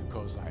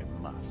because I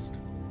must.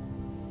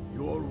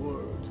 Your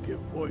words give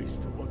voice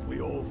to what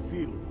we all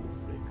feel,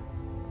 Ulfric.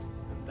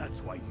 And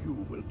that's why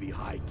you will be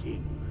High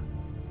King.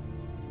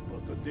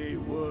 But the day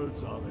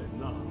words are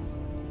enough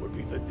will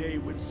be the day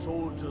when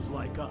soldiers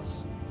like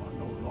us are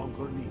no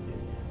longer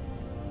needed.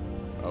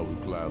 I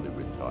would gladly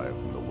retire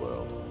from the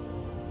world,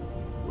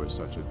 were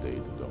such a day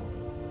to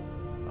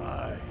dawn.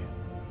 Aye,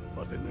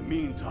 but in the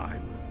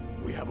meantime,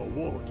 we have a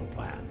war to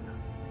plan.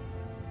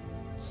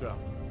 Sir,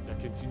 there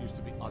continues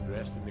to be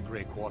unrest in the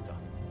Grey Quarter.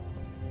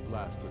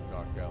 Blasted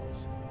Dark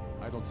Elves.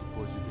 I don't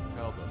suppose you can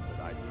tell them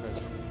that I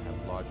presently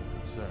have larger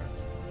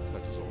concerns,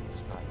 such as all the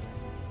Skyrim.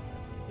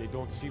 They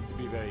don't seem to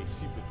be very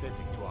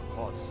sympathetic to our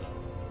cause, sir.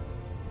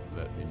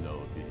 Let me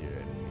know if you hear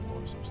anything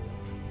more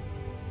substantial.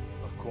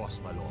 Of course,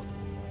 my lord.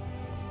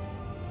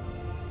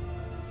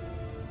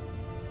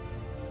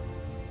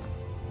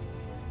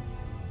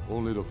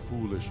 Only the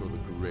foolish or the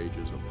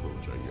courageous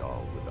approach a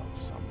Jarl without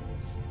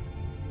summons.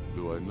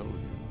 Do I know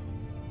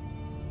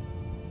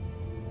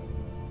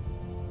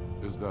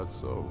you? Is that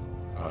so?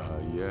 Ah,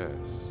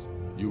 yes.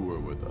 You were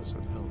with us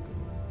at Helgen.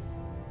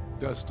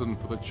 Destined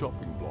for the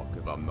chopping block,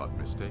 if I'm not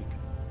mistaken.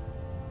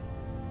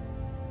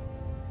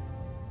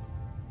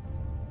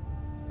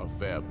 A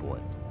fair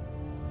point.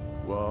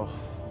 Well,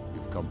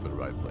 you've come to the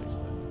right place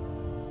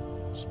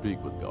then.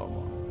 Speak with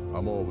Galmar.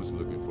 I'm always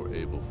looking for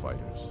able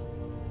fighters.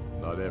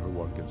 Not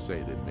everyone can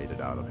say they made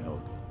it out of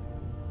Helgen.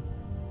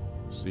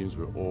 Seems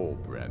we're all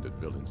branded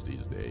villains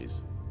these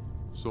days.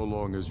 So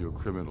long as your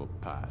criminal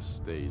past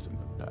stays in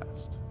the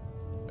past,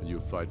 and you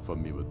fight for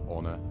me with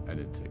honor and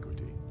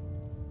integrity,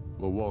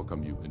 we'll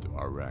welcome you into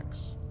our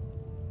ranks.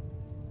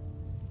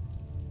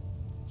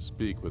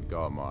 Speak with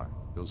Galmar.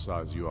 He'll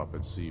size you up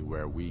and see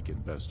where we can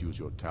best use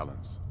your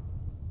talents.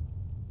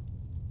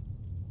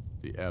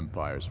 The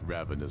Empire's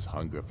ravenous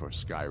hunger for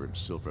Skyrim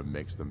silver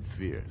makes them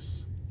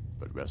fierce,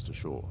 but rest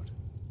assured,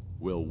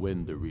 we'll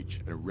win the Reach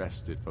and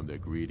wrest it from their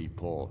greedy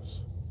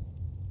paws.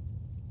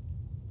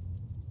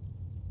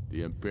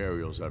 The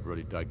Imperials have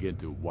already dug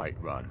into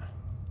Whiterun.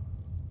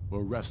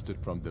 We'll wrest it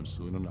from them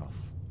soon enough.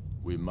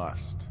 We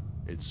must.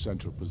 Its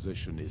central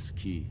position is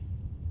key.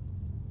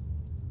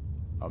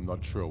 I'm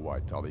not sure why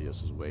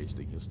Tullius is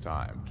wasting his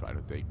time trying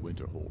to take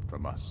Winterhold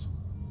from us.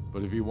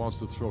 But if he wants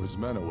to throw his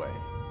men away,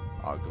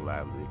 I'll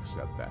gladly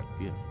accept that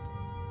gift.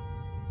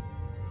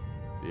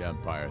 The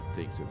Empire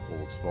thinks it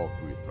holds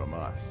Falkreath from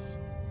us,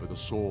 but the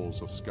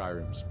souls of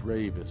Skyrim's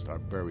bravest are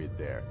buried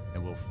there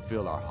and will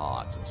fill our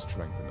hearts and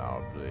strengthen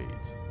our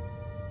blades.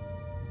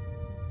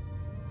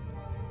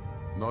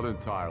 Not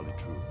entirely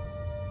true,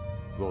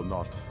 though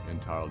not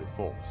entirely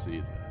false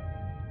either.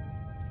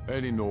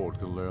 Any Nord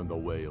can learn the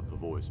way of the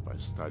voice by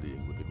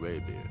studying with the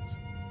Greybeards,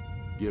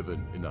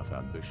 given enough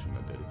ambition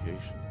and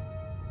dedication.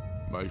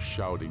 My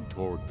shouting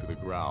Torg to the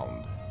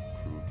ground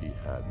proved he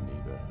had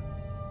neither.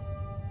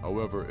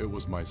 However, it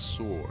was my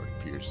sword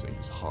piercing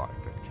his heart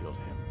that killed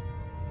him.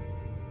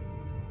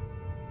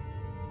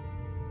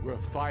 We're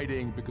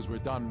fighting because we're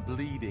done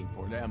bleeding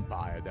for an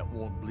empire that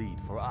won't bleed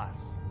for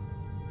us.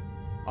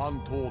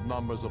 Untold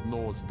numbers of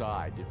Nords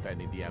died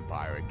defending the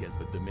Empire against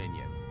the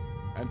Dominion.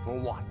 And for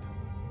what?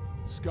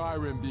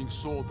 Skyrim being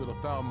sold to the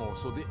Thalmor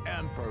so the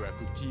Emperor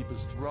could keep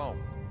his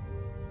throne.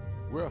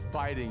 We're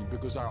fighting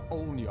because our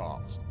own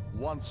Jarls,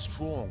 once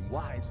strong,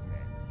 wise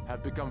men,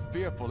 have become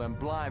fearful and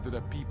blind to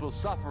the people's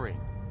suffering.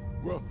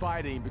 We're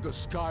fighting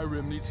because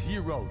Skyrim needs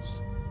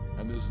heroes,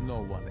 and there's no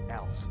one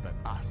else but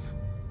us.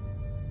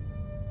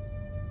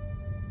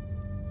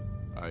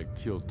 I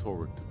killed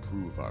Torg to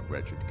prove our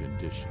wretched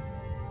condition.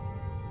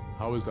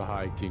 How is the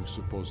High King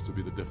supposed to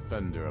be the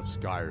defender of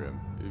Skyrim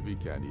if he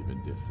can't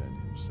even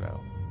defend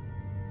himself?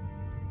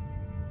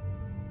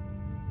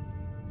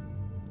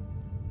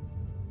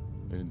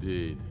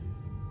 Indeed,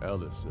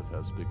 Elisif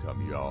has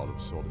become Jarl of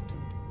Solitude.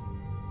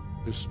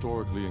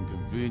 Historically and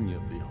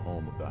conveniently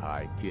home of the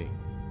High King,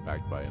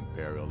 backed by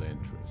Imperial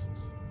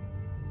interests.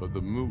 But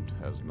the Moot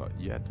has not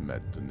yet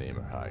met to name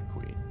her High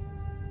Queen.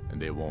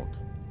 And they won't.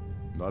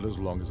 Not as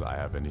long as I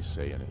have any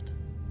say in it.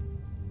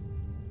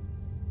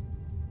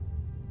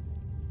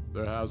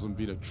 There hasn't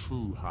been a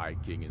true High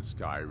King in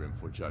Skyrim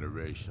for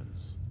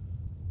generations.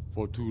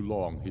 For too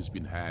long, he's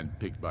been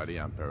hand-picked by the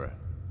Emperor,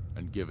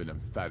 and given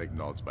emphatic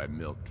nods by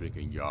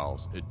milk-drinking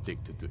Jarls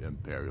addicted to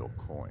Imperial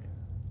coin.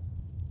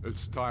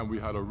 It's time we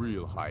had a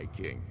real High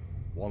King,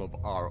 one of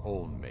our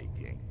own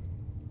making.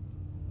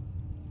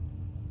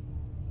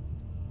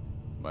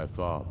 My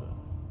father,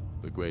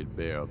 the Great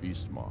Bear of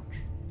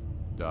Eastmarch,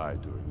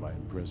 died during my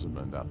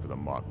imprisonment after the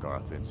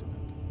Markarth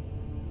incident.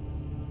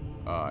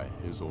 I,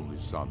 his only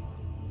son,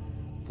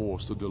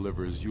 forced to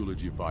deliver his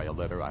eulogy via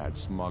letter I had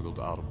smuggled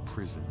out of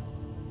prison,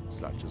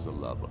 such as the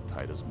love of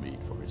Titus meat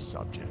for his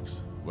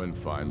subjects. When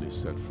finally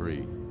set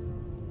free,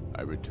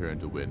 I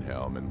returned to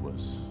Windhelm and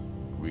was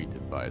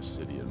greeted by a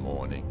city in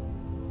mourning,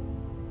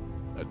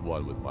 at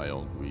one with my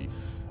own grief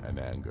and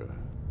anger,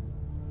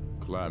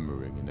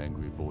 clamoring in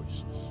angry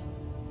voices,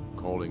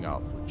 calling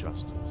out for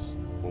justice,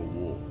 for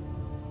war.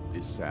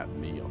 They sat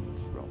me on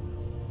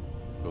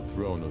the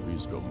throne of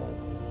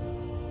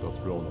Ysgramor, the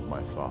throne of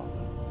my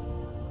father.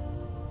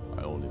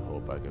 I only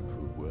hope I can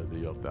prove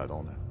worthy of that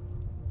honor.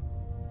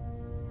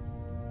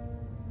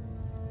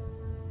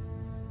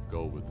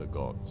 Go with the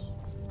gods.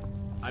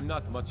 I'm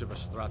not much of a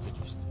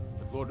strategist,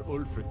 but Lord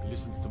Ulfric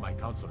listens to my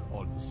counsel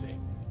all the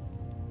same.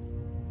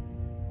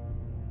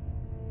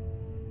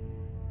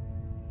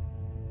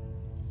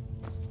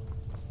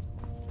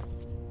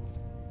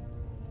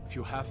 If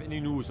you have any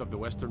news of the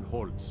Western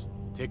Holds,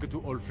 take it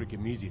to Ulfric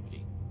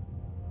immediately.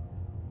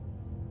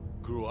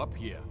 Grew up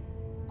here,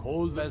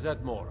 cold as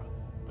at Mora,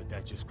 but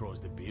that just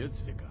grows the beard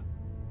thicker.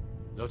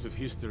 Lot of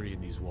history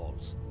in these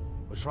walls.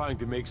 We're trying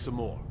to make some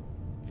more.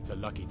 It's a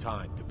lucky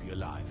time to be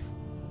alive.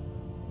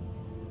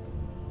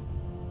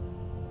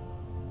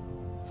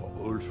 For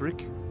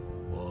Ulfric?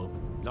 Well,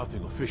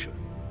 nothing official.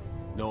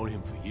 Known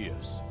him for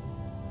years.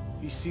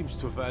 He seems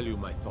to value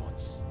my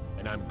thoughts,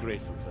 and I'm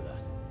grateful for that.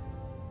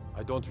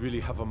 I don't really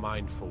have a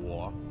mind for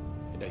war,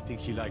 and I think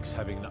he likes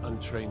having an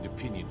untrained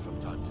opinion from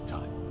time to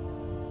time.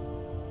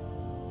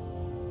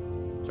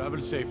 Travel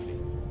safely.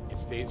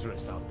 It's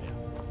dangerous out there.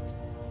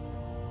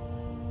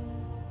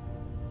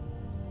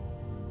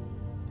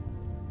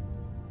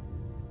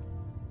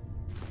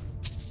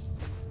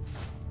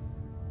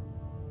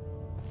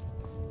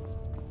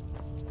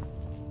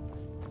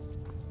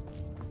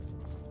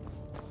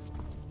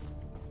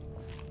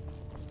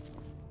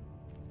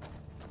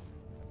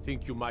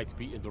 Think you might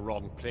be in the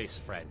wrong place,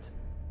 friend.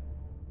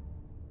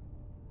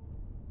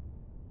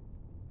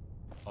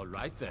 All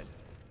right then.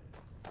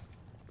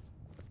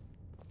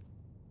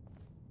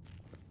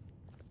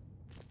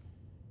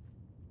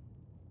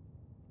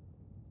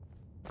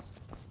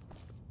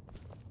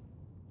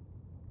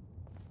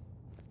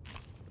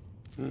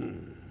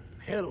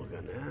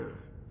 Helgen, huh?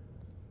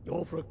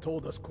 Ulfric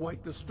told us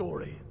quite the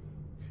story.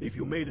 If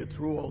you made it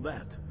through all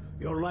that,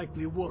 you're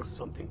likely worth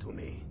something to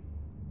me.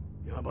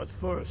 Yeah, but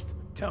first,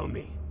 tell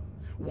me,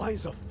 why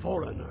does a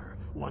foreigner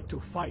want to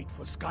fight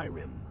for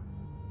Skyrim?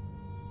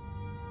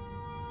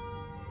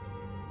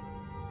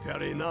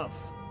 Fair enough,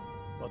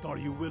 but are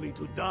you willing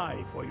to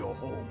die for your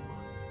home?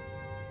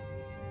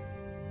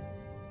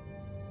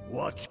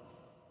 Watch.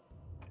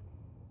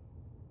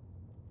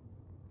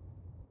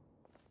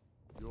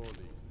 Jorleif,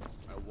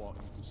 I want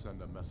you to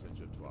send a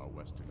messenger to our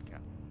western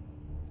camp.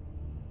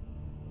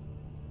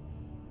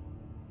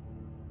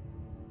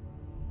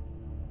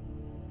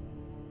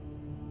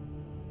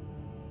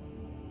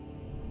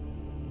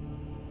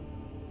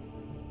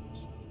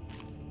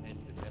 And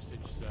the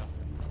message, sir?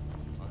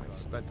 I've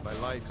spent my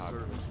life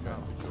serving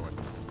to join.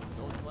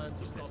 Don't plan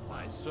to stop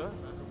by, sir?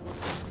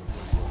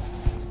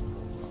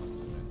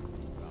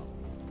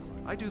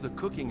 I do the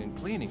cooking and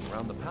cleaning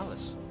around the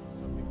palace.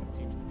 Something that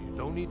seems to be...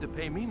 Don't need to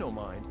pay me no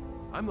mind.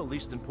 I'm the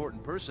least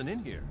important person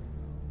in here.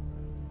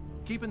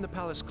 Keeping the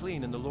palace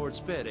clean and the Lord's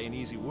fed ain't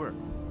easy work,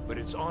 but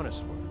it's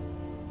honest work.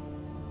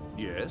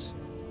 Yes?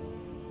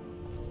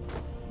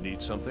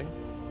 Need something?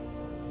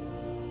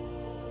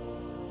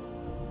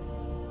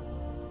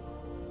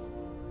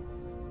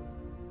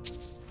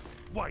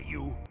 Why,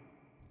 you...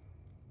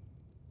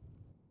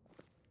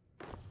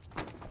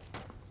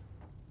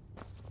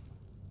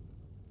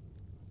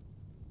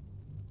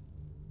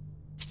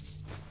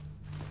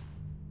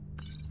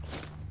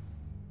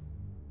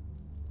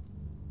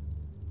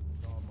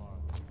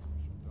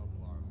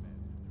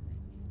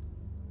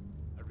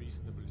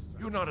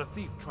 You're not a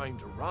thief trying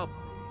to rob me,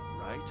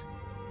 right?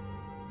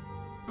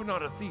 You're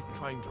not a thief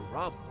trying to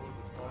rob me,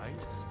 right?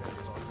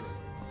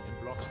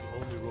 And blocks the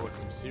only road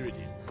from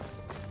Cyrodiil.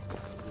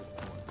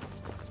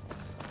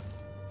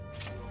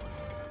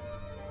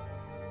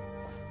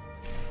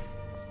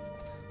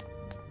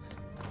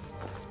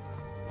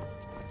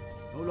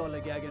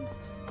 Gagan.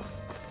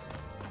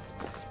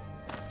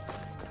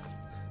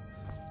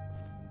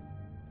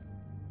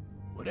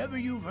 Whatever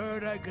you've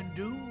heard I can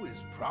do is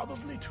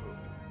probably true.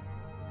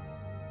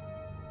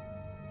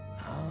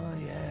 Ah,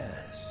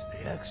 yes,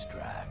 the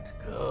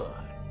extract. Good.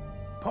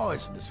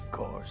 Poisonous, of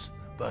course,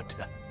 but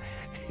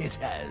it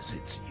has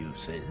its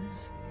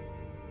uses.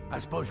 I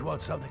suppose you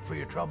want something for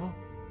your trouble?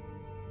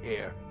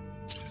 Here.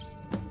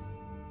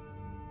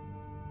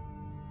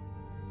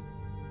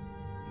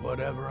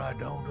 Whatever I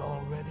don't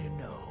already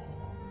know.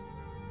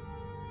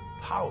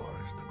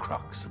 Power's the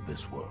crux of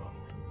this world.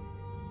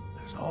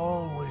 There's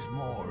always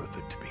more of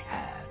it to be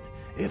had,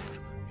 if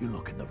you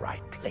look in the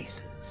right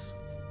places.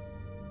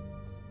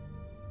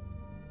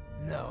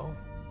 No,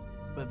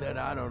 but then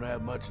I don't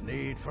have much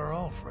need for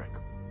Ulfric.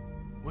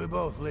 We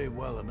both leave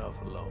well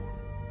enough alone.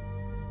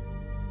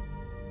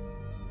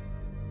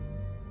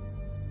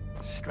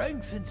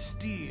 Strength and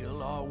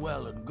steel are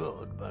well and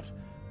good, but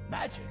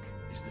magic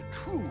is the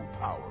true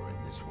power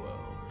in this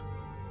world.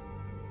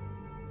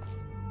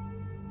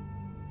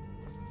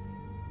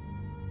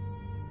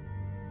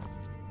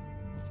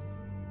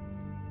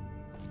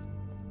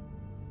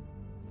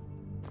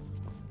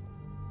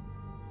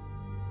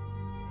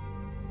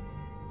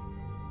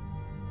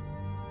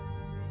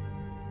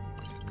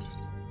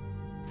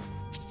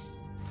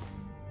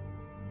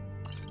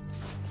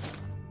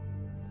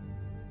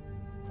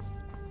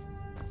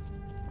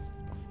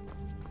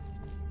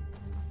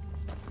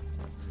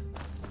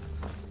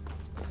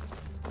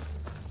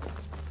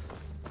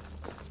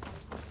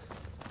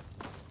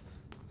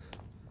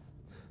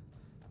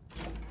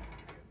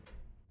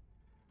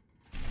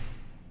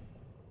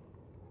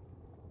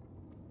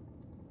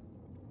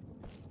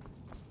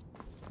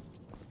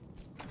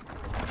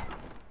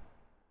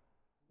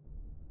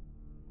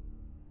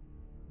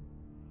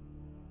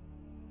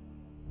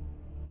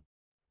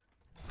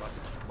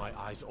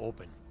 eyes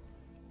open.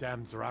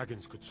 Damn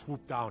dragons could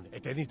swoop down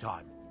at any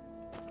time.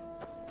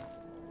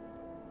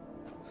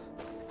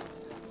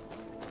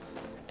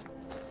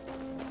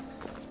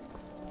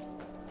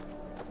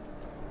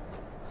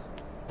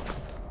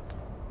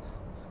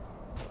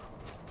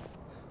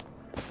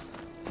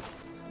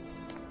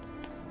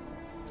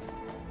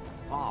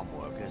 Farm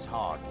work is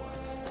hard work.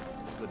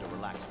 It's good to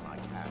relax when I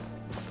can.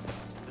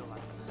 Still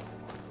have to listen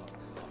to my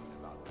brothers talking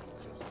about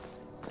justice.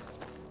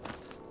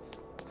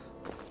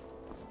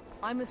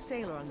 I'm a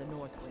sailor on the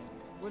North Wind.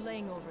 We're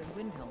laying over in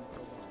Windhelm for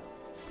a while.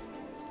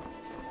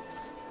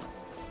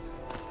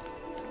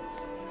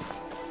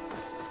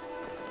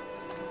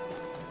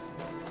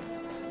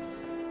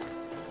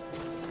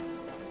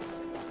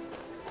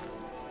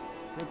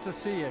 Good to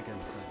see you again,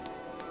 friend.